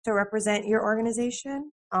 to represent your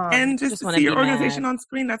organization. And just to see your organization on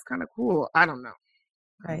screen, that's kind of cool. I don't know.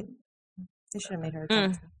 Right. They should have made her.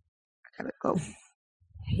 I gotta go.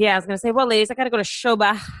 Yeah, I was gonna say, well, ladies, I gotta go to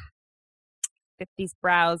Shoba. Get these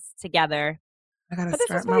brows together. I gotta but this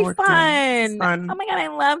start was my really work fun. fun. Oh my god, I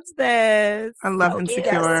loved this. I love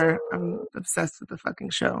Insecure. I'm obsessed with the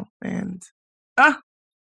fucking show, and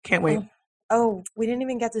can't wait. Oh, we didn't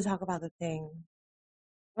even get to talk about the thing.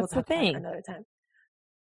 What's the thing? Another time.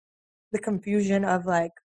 The confusion of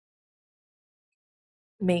like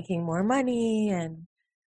making more money and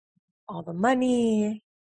all the money.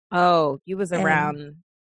 Oh, you was around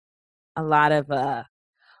a lot of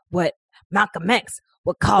what Malcolm X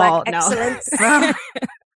would call Black excellence.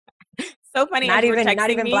 So funny. Not even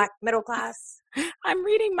me. Black middle class. I'm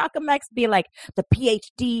reading Malcolm X be like, the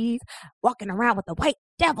PhDs walking around with the white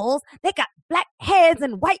devils. They got black heads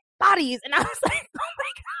and white bodies, and I was like, oh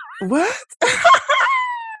my god, what?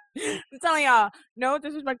 I'm telling y'all, no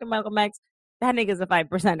disrespect to Malcolm X. That nigga's a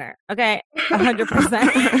 5%er. Okay,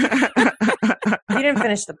 100%. You didn't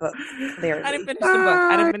finish the book. Clearly, I didn't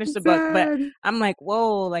finish the book. But I'm like,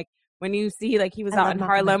 whoa! Like when you see like he was out in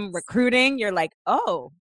Harlem recruiting, you're like,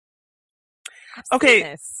 oh, okay,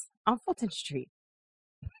 this on Fulton Street.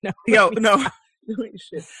 No, no.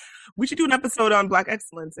 Shit. We should do an episode on Black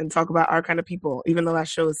excellence and talk about Our Kind of People, even though that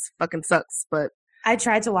show is fucking sucks. But I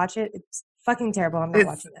tried to watch it. It's fucking terrible. I'm not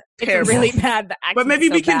watching it. It's really bad. The but maybe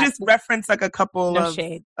we can bad. just reference like a couple of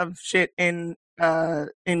shit in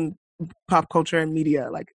pop culture and media.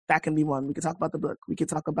 Like that can be one. We could talk about the book. We could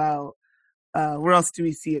talk about where else do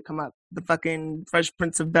we see it come up? The fucking Fresh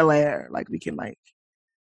Prince of Bel-Air. Like we can like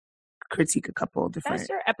critique a couple of different. That's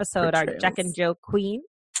your episode, our Jack and Jill Queen,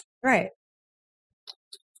 right?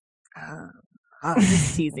 I'm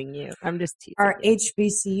just teasing you. Our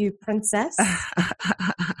HBCU princess.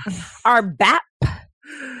 Our BAP.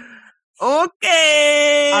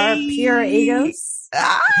 Okay. Our pure egos.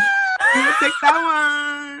 Take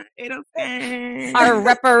that one. Our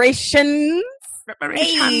reparations.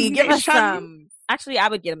 Hey, give us some. Actually, I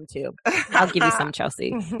would get them too. I'll give you some,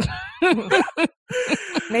 Chelsea.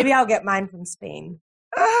 Maybe I'll get mine from Spain.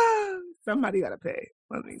 Somebody gotta pay.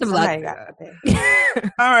 Somebody gotta pay.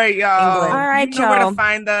 All right, y'all. England. All right, you know where to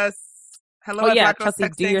find us. Hello at Black Girls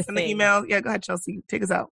Chelsea, do Texting. your Send the email. Yeah, go ahead, Chelsea. Take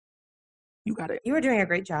us out. You got it. You were doing a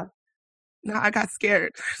great job. No, I got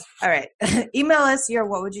scared. All right. Email us your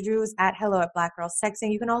what would you do is at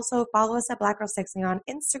hello@blackgirlstexting. You can also follow us at Black Girls Texting on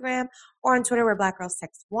Instagram or on Twitter. We're Black Girls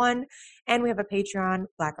Text 1. And we have a Patreon,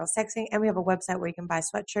 Black Girls Texting. And we have a website where you can buy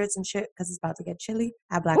sweatshirts and shit because it's about to get chilly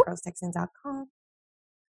at blackgirlstexting.com.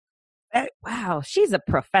 Wow, she's a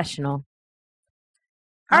professional.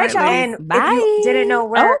 All right, y'all. And bye. If you didn't know,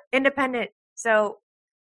 we're independent. So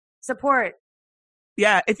support.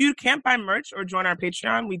 Yeah, if you can't buy merch or join our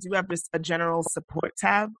Patreon, we do have just a general support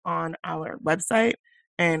tab on our website,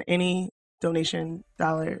 and any donation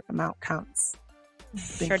dollar amount counts.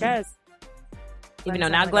 Sure does. Even though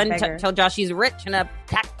now Glenn told y'all she's rich and a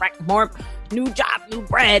tax bracket, more new job, new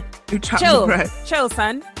bread. New job, new bread. Chill,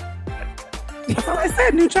 son. That's all I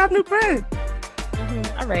said. New job, new bread.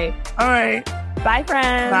 Mm-hmm. All right. Bye,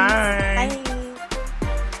 friends. Bye.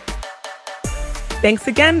 Thanks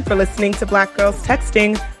again for listening to Black Girls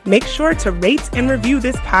Texting. Make sure to rate and review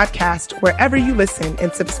this podcast wherever you listen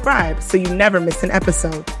and subscribe so you never miss an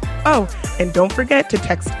episode. Oh, and don't forget to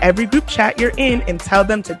text every group chat you're in and tell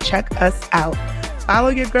them to check us out. Follow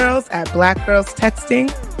your girls at Black Girls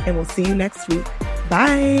Texting, and we'll see you next week.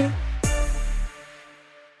 Bye.